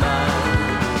got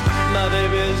mine. My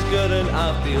baby's good and I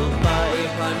feel fine.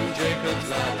 We're climbing Jacob's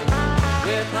ladder.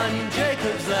 We're climbing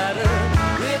Jacob's ladder.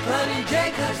 We're climbing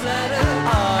Jacob's ladder.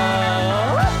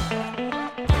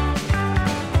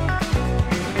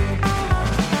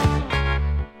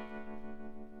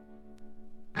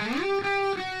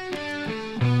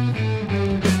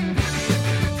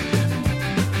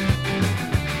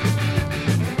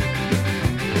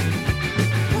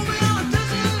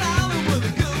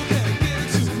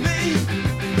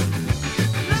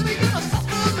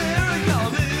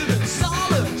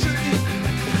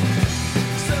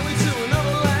 Send me to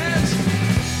another land.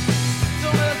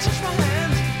 Don't let her touch my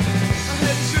hand.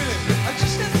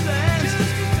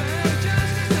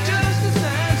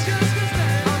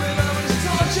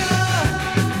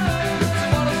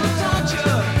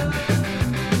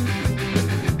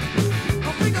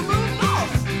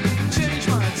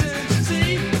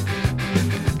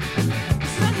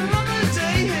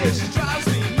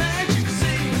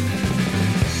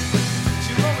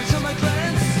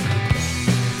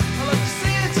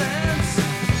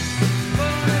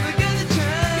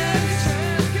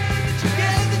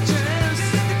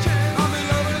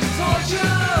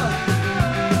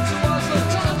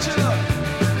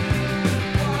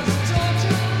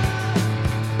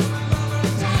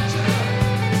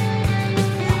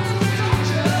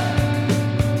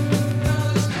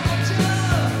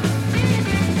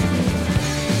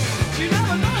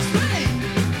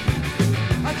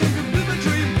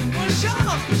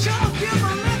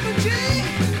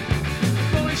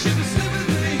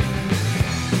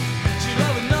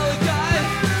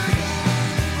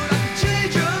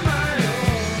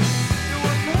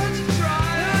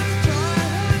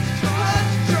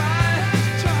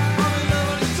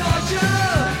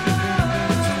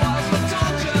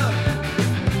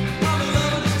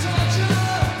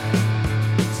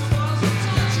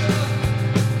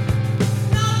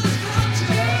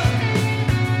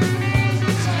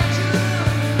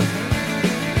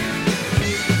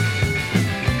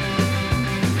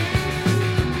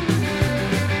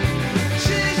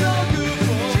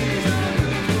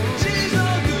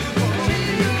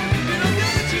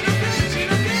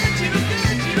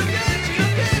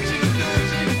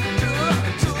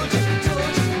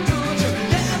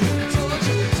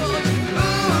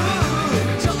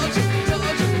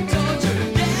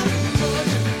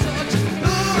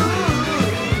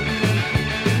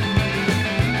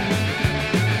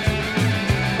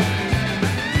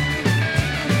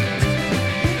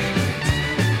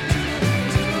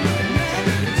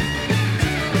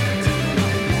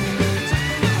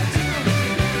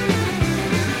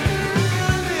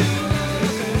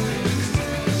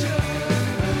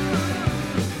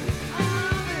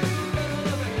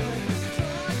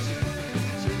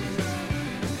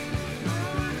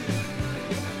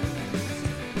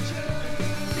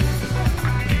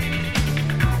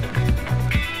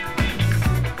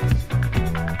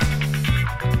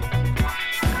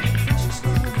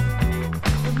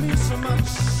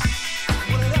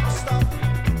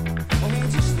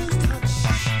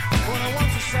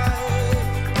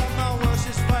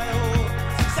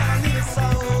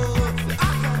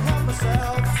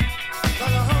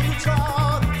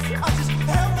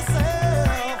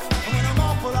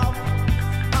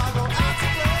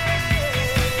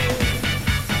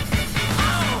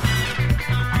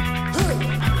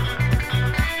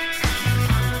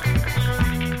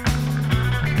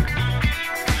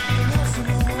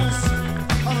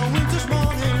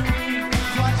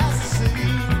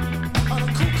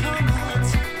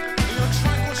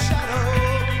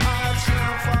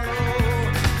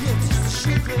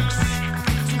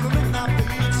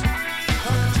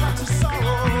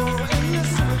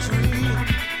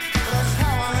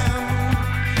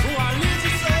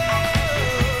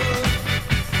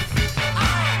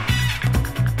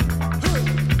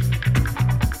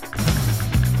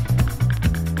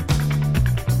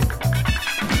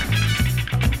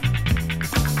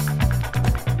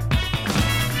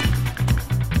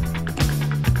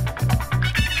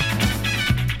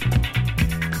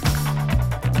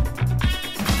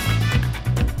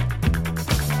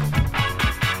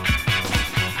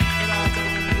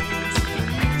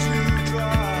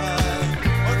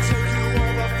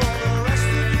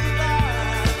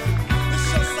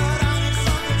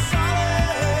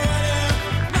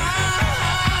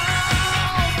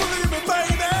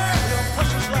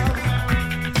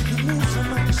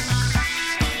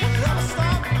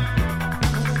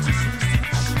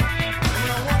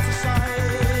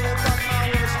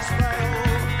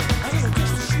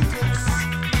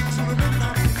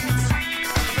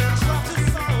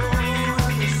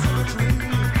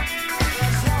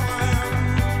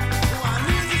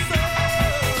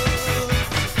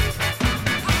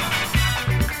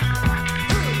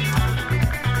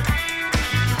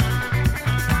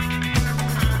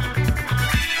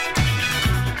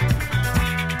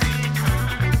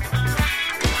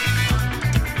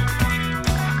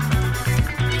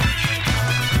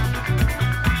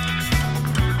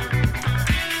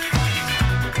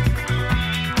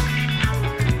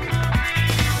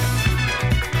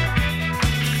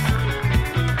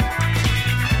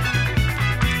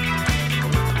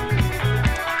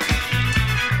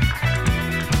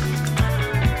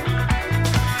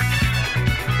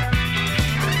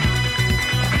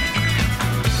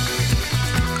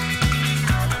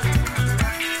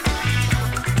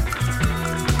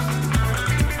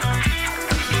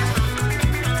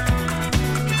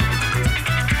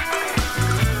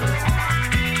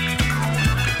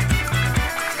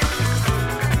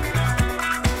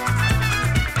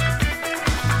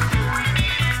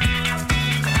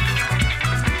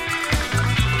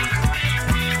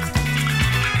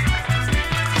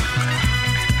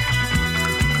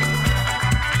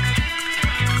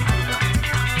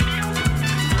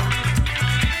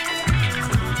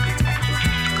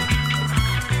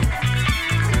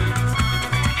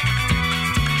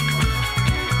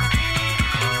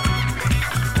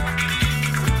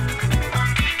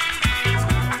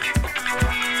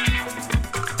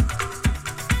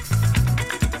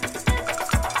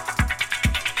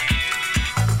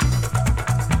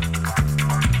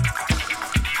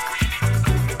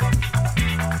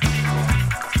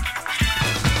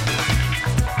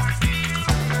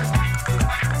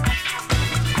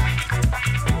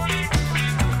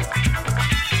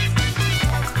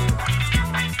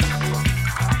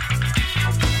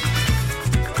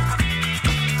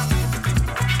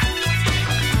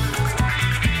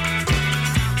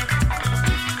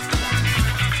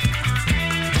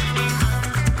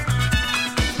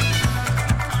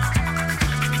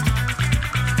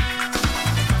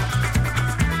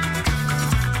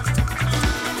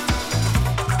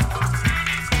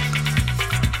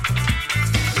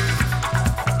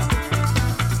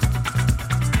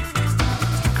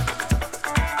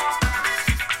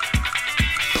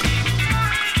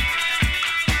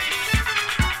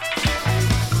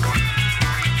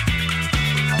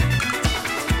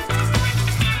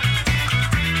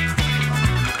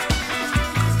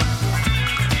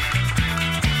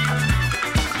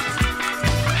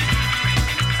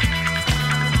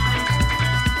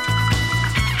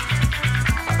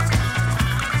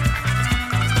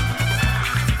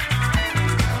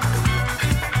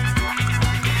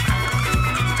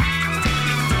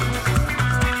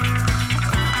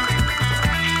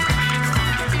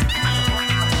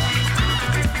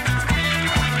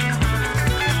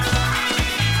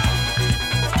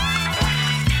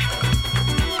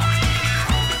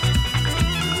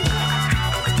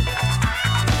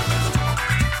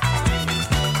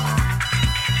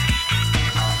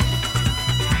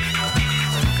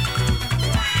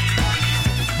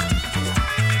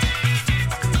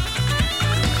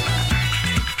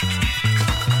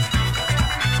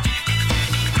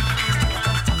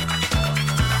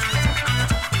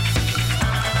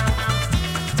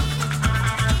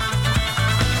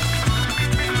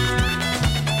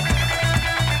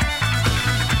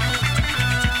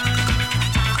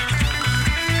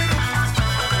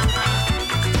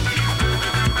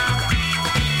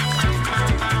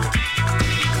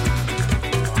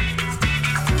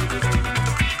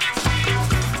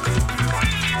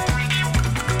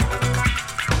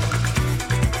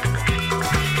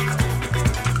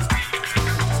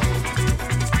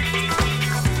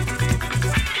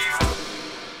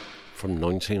 from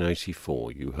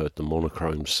 1984. You heard the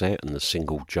Monochrome set and the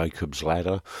single Jacob's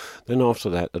Ladder. Then after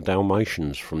that, the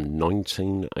Dalmatians from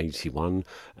 1981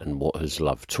 and What Has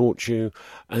Love Taught You.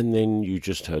 And then you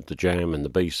just heard the Jam and the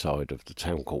B-side of The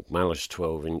Town Called Malice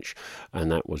 12-inch,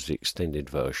 and that was the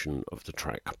extended version of the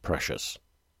track Precious.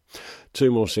 Two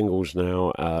more singles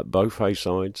now, both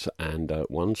A-sides, and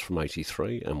one's from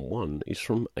 83 and one is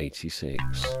from 86.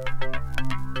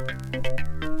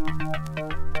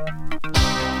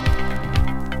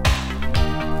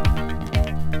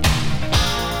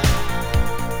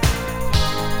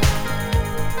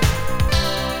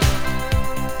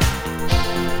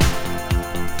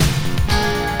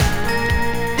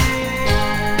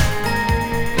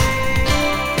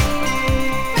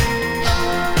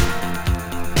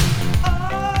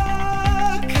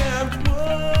 I can't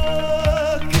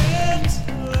work it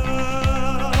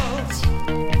out.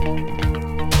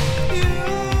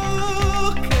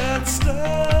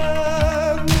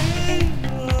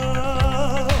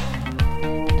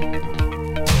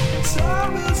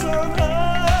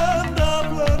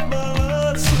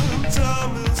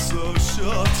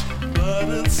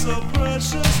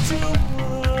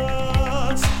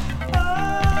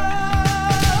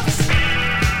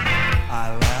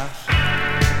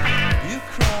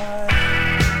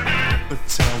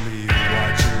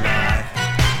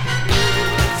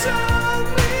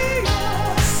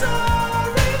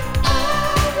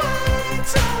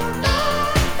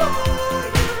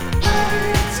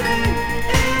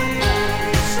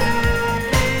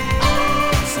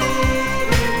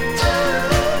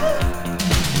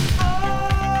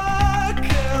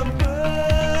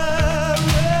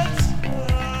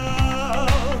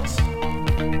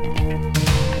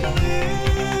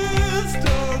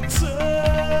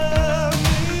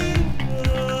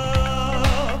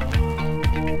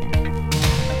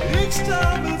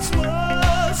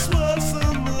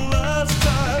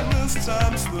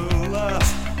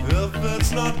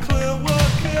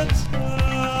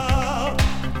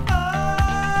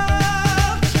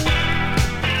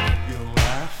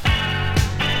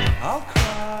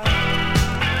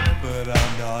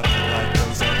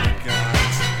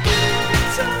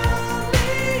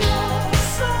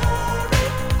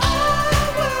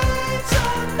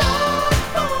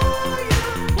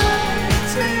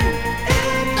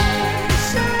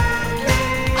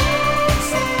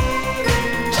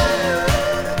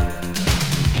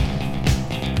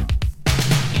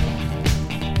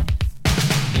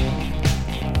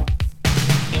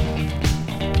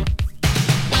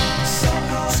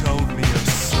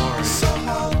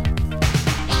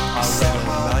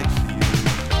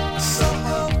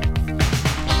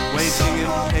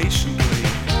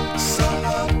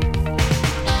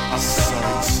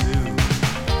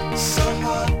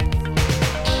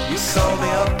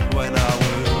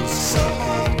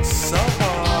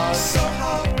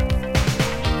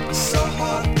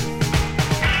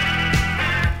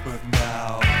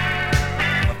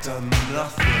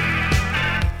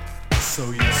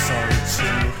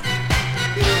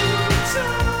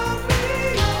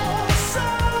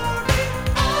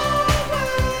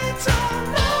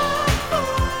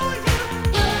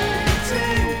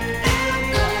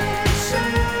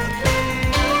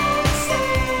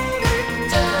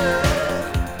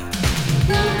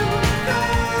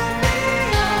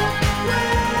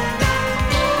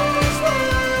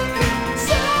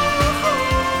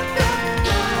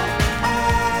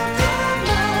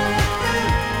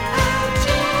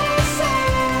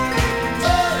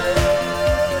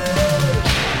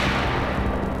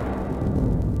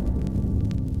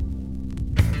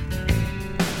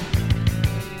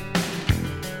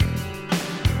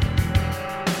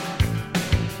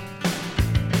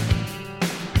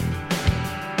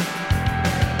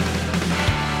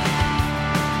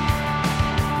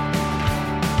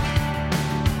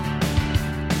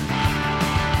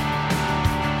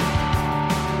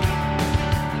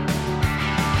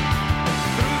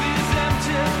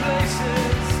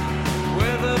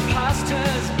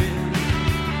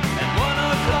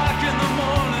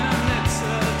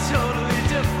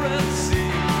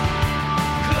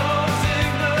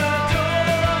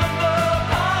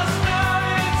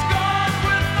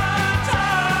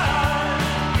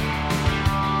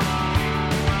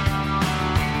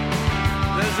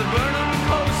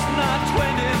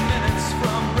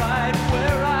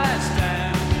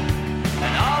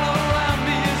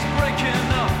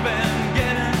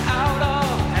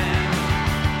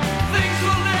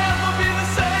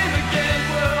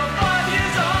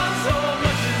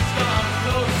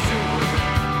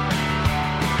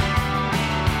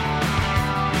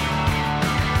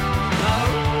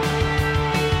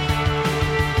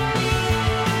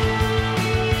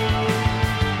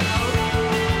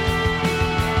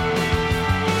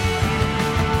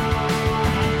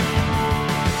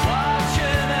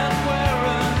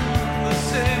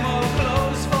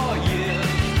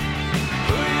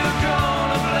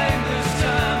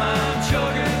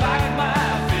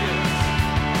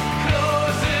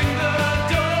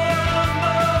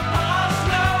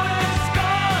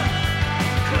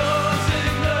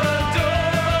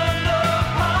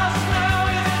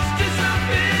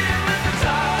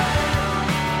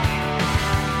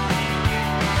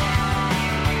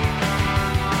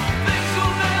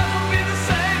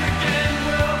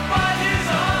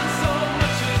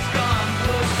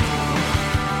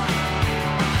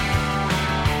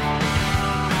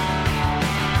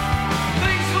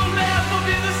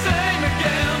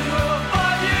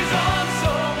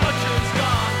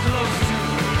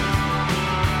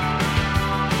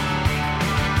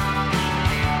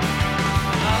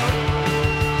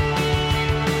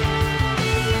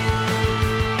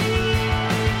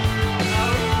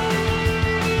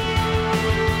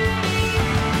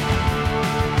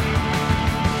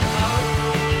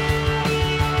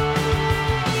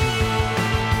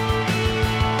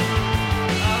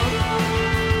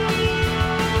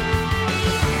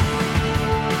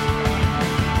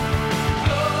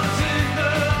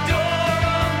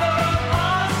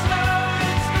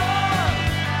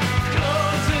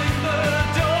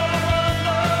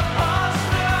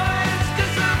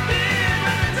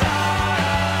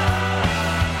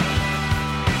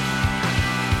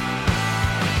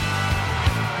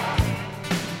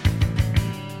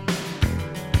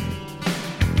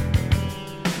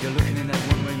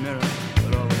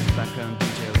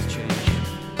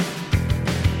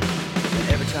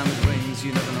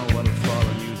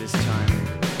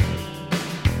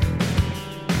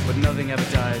 Nothing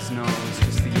ever dies, no, it's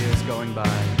just the years going by.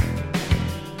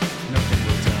 Nothing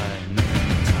will die, nothing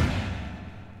will die.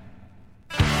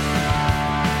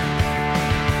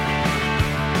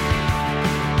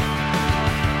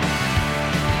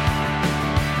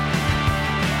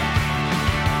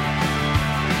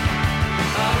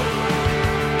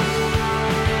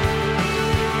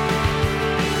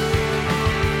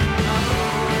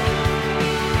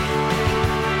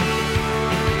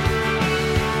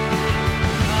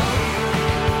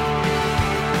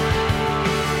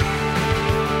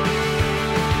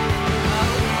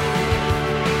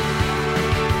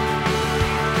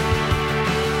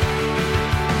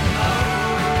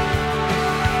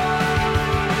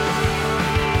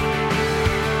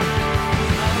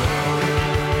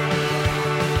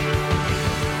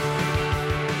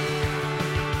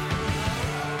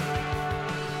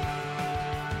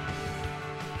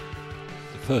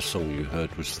 The first song you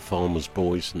heard was the Farmers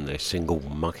Boys and their single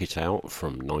Muck It Out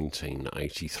from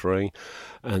 1983,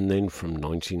 and then from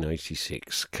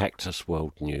 1986 Cactus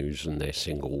World News and their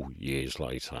single Years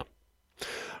Later.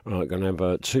 Right, going to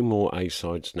have two more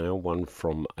A-sides now, one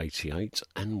from 88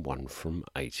 and one from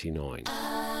 89.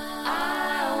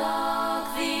 I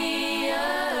walk the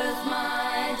earth,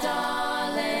 my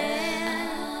darling.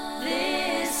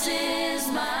 This is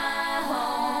my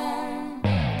home.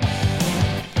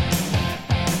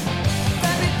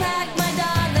 Grab your pack, my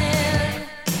darling.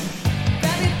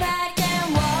 Grab your pack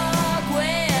and walk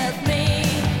with me.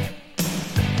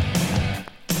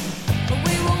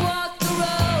 We will walk the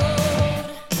road.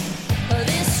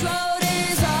 This road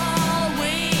is all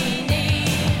we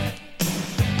need.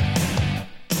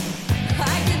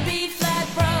 I could be flat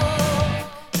broke,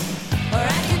 or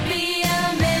I could be a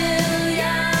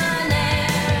millionaire.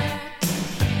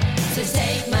 Just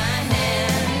take my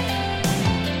hand,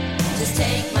 just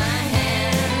take my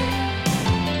hand,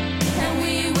 and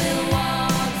we will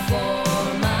walk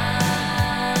for miles.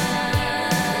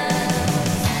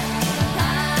 I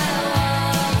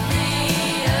walk the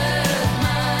earth,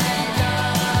 my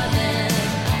darling.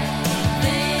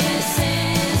 This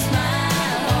is my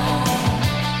home.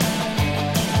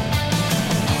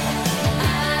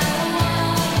 I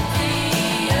walk the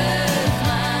earth,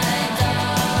 my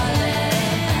darling.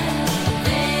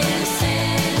 This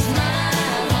is my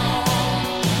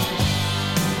home.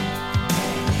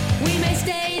 We may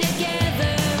stay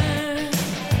together,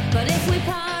 but if we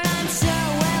part, I'm sure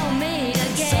we'll meet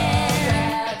again. So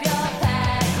grab your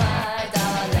pack, my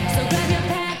darling. So grab your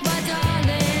pack, my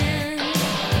darling,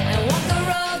 and walk the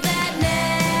road that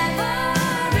never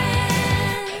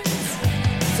ends.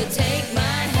 So take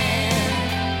my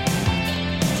hand,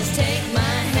 just take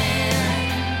my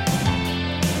hand,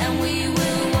 and we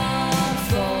will walk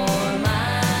for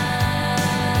miles.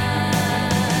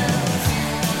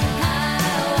 I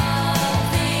walk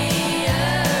the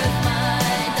earth,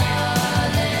 my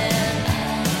darling.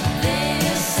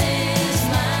 This is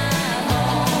my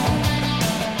home.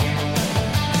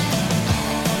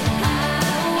 I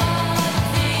walk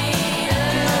the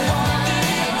earth,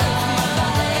 my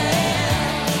darling.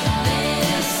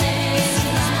 This is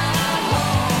my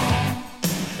home.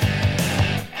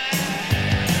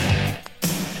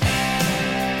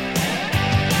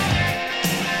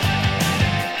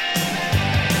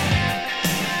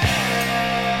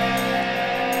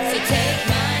 So take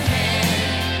my hand,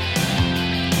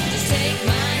 just take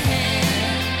my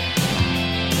hand,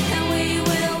 and we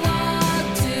will walk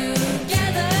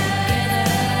together.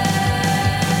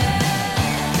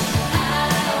 I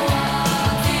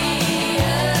walk the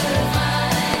earth, my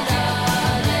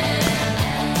darling.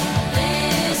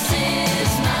 This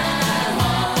is my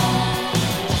home.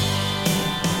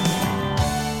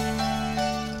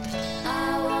 I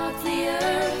walk the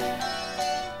earth.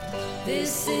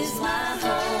 This is my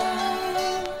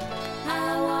home. I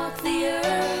walk the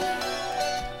earth.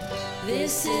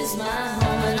 This is my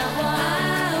home, and I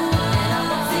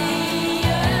walk the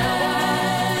earth.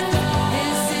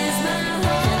 This is my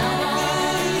home. I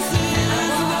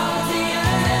walk the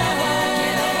earth. And I walk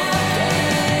the earth.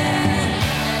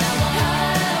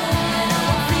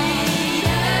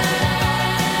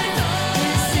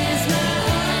 This is my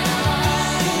home. And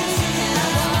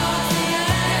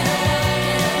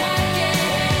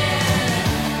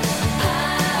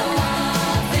I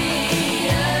walk the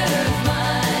earth,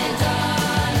 my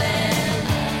darling.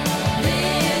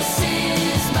 This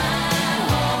is my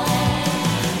home.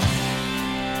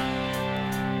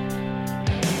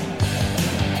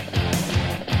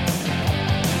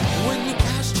 When you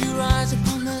cast your eyes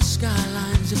upon the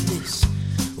skylines of this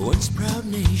once proud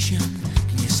nation,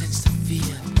 can you sense the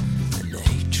fear and the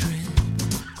hatred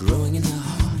growing in the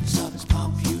hearts of its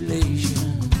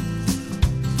population?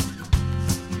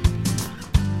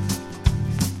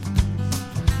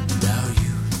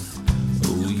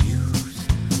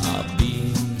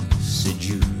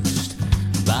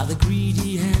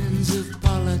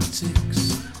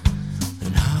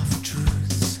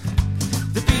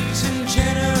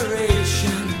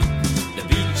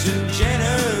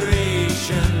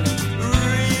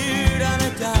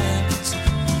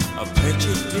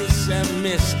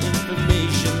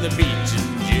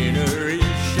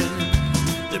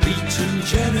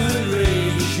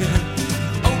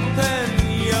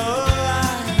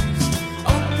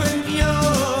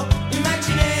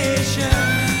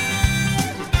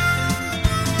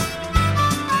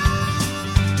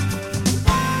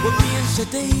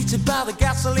 Heated by the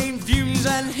gasoline fumes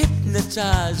and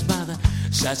hypnotized by the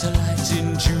satellites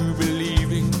into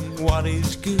believing what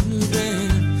is good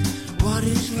and what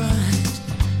is right.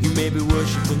 You may be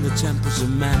worshipping the temples of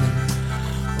mammon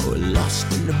or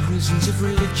lost in the prisons of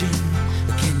religion.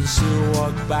 But can you still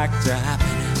walk back to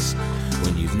happiness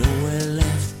when you've nowhere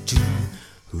left to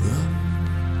run?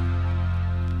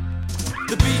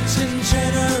 The beaten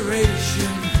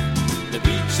generation, the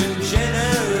beaten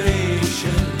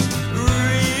generation,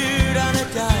 reared on a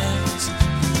diet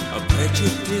of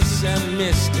prejudice and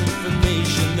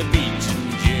misinformation. The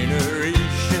beaten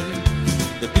generation,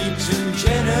 the beaten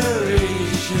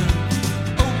generation.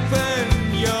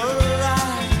 Open your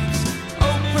eyes,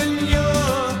 open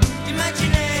your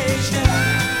imagination.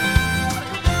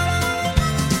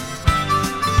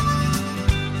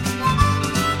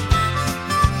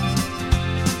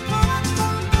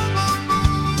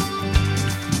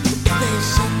 They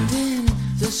send in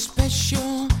the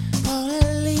special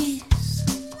police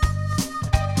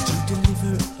to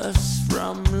deliver us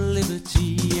from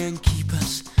liberty and keep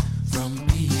us from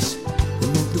peace. They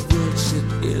make the world sit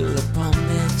ill upon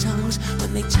their tongues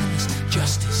when they tell us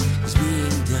justice is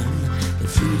being done, that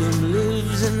freedom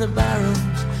lives in the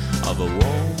barrels of a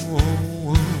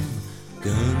warm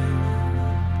gun.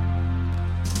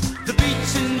 The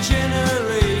beaten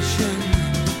generation,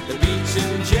 the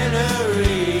beaten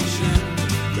generation,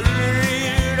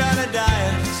 reared on a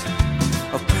diet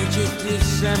of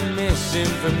prejudice and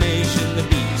misinformation. The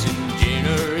beaten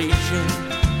generation,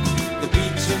 the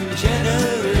beaten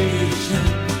generation.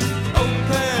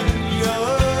 Open your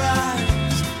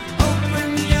eyes,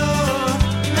 open your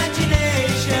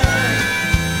imagination.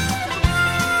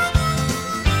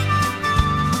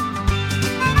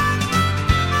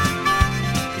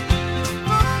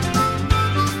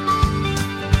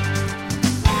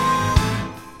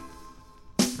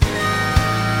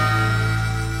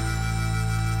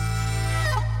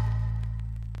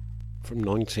 From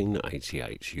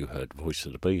 1988, you heard Voice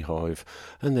of the Beehive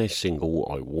and their single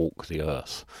I Walk the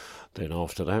Earth. Then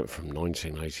after that, from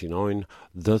 1989,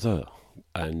 The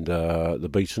and The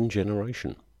Beaten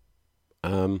Generation.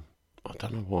 I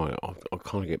don't know why, I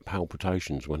kind of get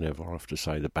palpitations whenever I have to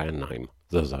say the band name,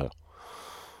 The.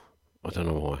 I don't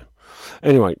know why.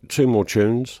 Anyway, two more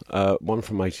tunes, one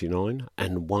from 89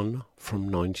 and one from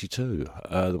 92.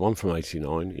 The one from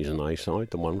 89 is an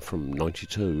A-side, the one from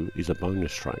 92 is a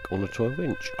bonus track on a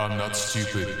 12-inch. I'm not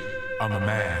stupid, I'm a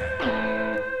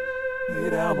man.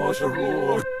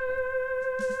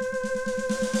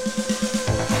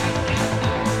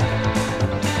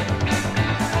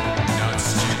 Not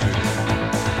stupid.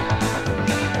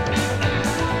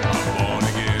 I'm born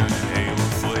again in hail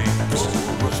and flames.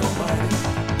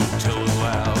 Don't tell it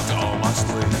loud to all my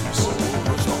slaves.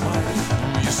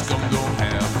 Your scum don't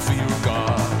have the fear of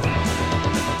God.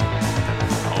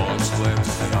 All that's left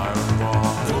is the iron bar.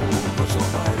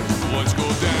 Let's go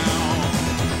down,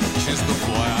 kiss the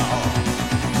plow.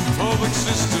 Public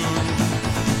system,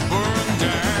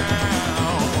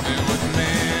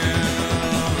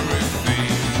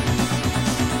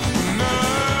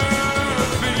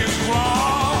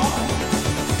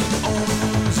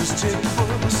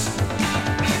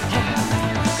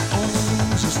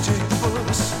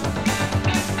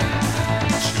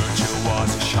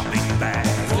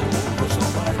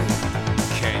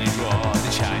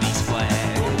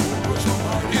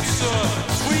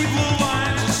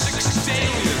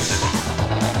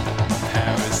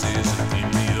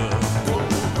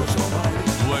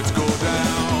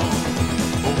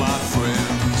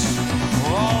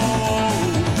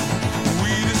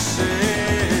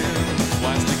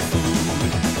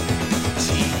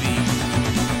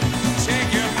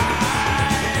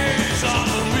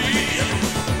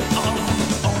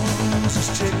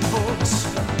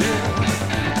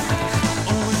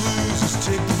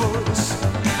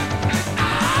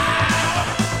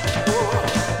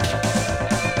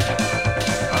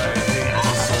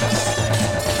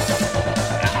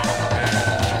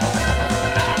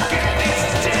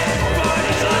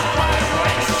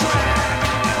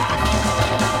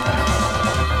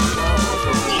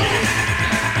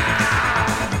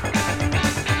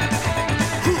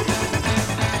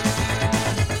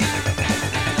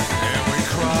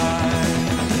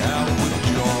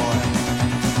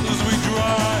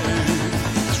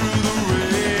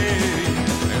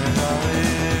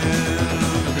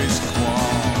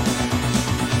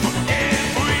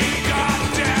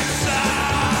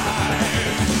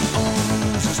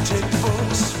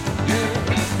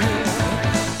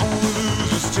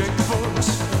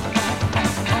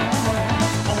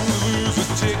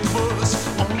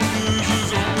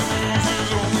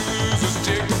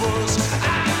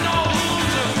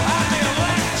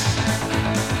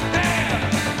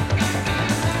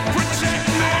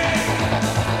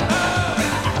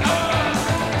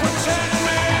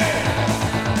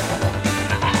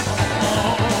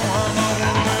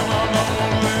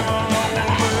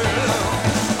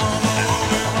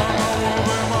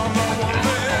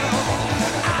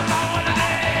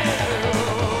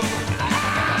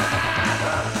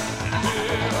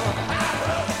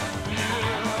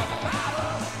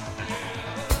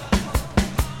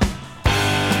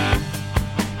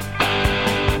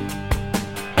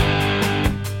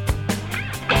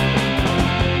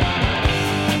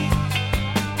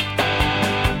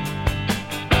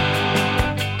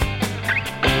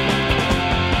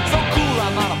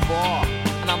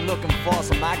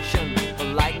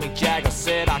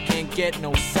 get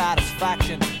no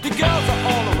satisfaction. The girls are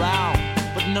all around,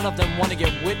 but none of them wanna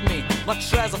get with me. My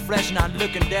treasure fresh and I'm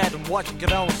looking dead and watching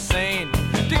it all insane.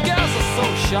 The girls are so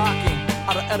shocking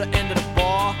at the other end of the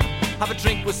bar. Have a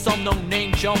drink with some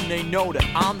no-name chum, they know that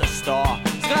I'm the star.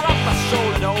 So got up, I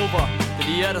strolled over to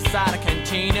the other side of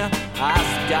Cantina. I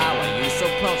asked the guy, why you so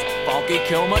close to Funky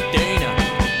Kill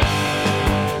Medina?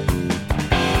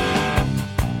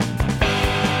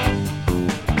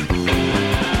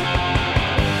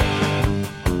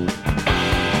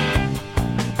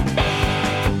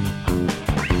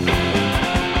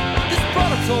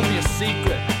 Told me a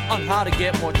secret on how to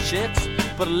get more chicks.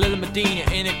 Put a little Medina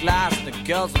in a glass and the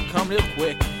girls will come real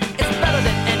quick. It's better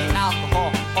than any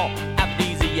alcohol or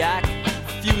aphrodisiac.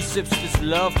 A few sips this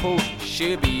love potion,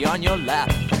 she'll be on your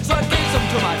lap. So I gave some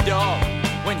to my dog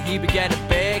when he began to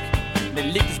beg. And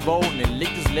they licked his bowl and they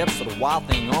licked his lips for the wild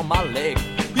thing on my leg.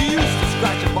 He used to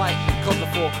scratch and bite and cut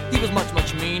before he was much,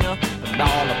 much meaner. But now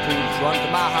all the fools run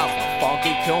to my house for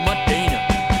Funky Kill Medina.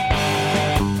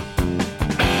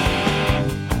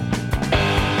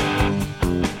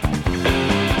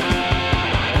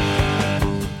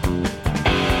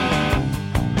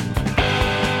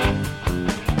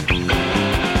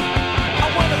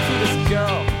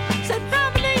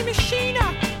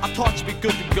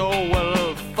 Good to go,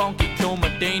 well, Funky Kill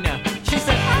Medina. She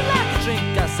said, I'd like a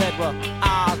drink. I said, well,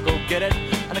 I'll go get it.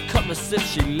 And a couple of sips,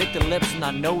 she licked her lips, and I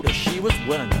know that she was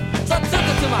willing. So I took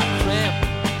her to my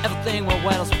crib. Everything went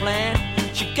well as planned.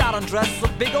 She got undressed as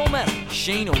a big old mess.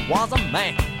 She knew was a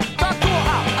man. So I threw her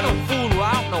out. I don't fool her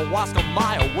out, no Oscar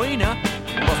Mayer wiener.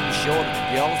 You must be sure that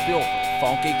the girls feel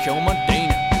Funky Kill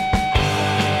Medina.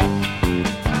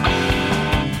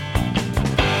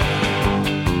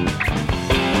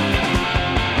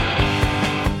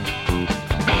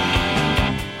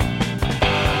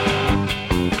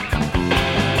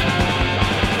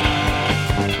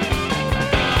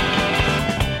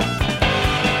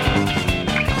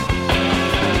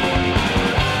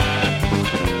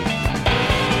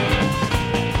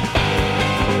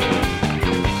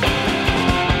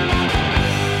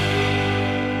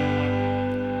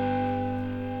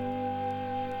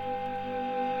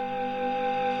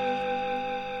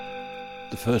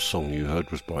 The first song you heard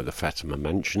was by the Fatima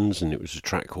Mansions, and it was a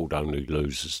track called Only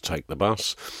Losers Take the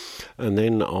Bus. And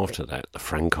then after that, the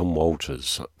Frank and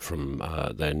Walters from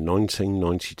their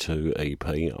 1992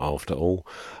 EP, After All,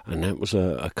 and that was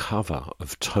a cover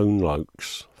of Tone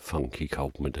Loc's Funky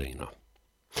Cold Medina.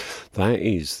 That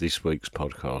is this week's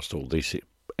podcast, or this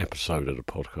episode of the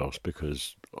podcast,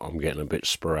 because I'm getting a bit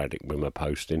sporadic with my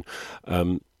posting.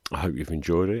 I hope you've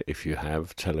enjoyed it. If you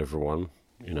have, tell everyone.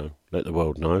 You know, let the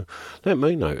world know. Let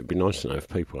me know. It'd be nice to know if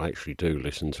people actually do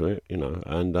listen to it, you know.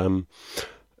 And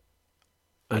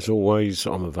as always,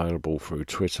 I'm available through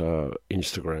Twitter,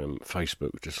 Instagram,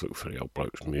 Facebook. Just look for the Old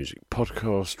Blokes Music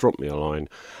Podcast. Drop me a line.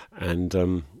 And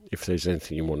if there's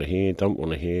anything you want to hear, don't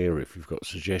want to hear, if you've got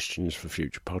suggestions for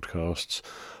future podcasts,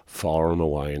 fire them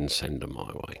away and send them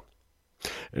my way.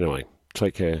 Anyway,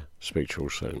 take care. Speak to you all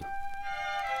soon.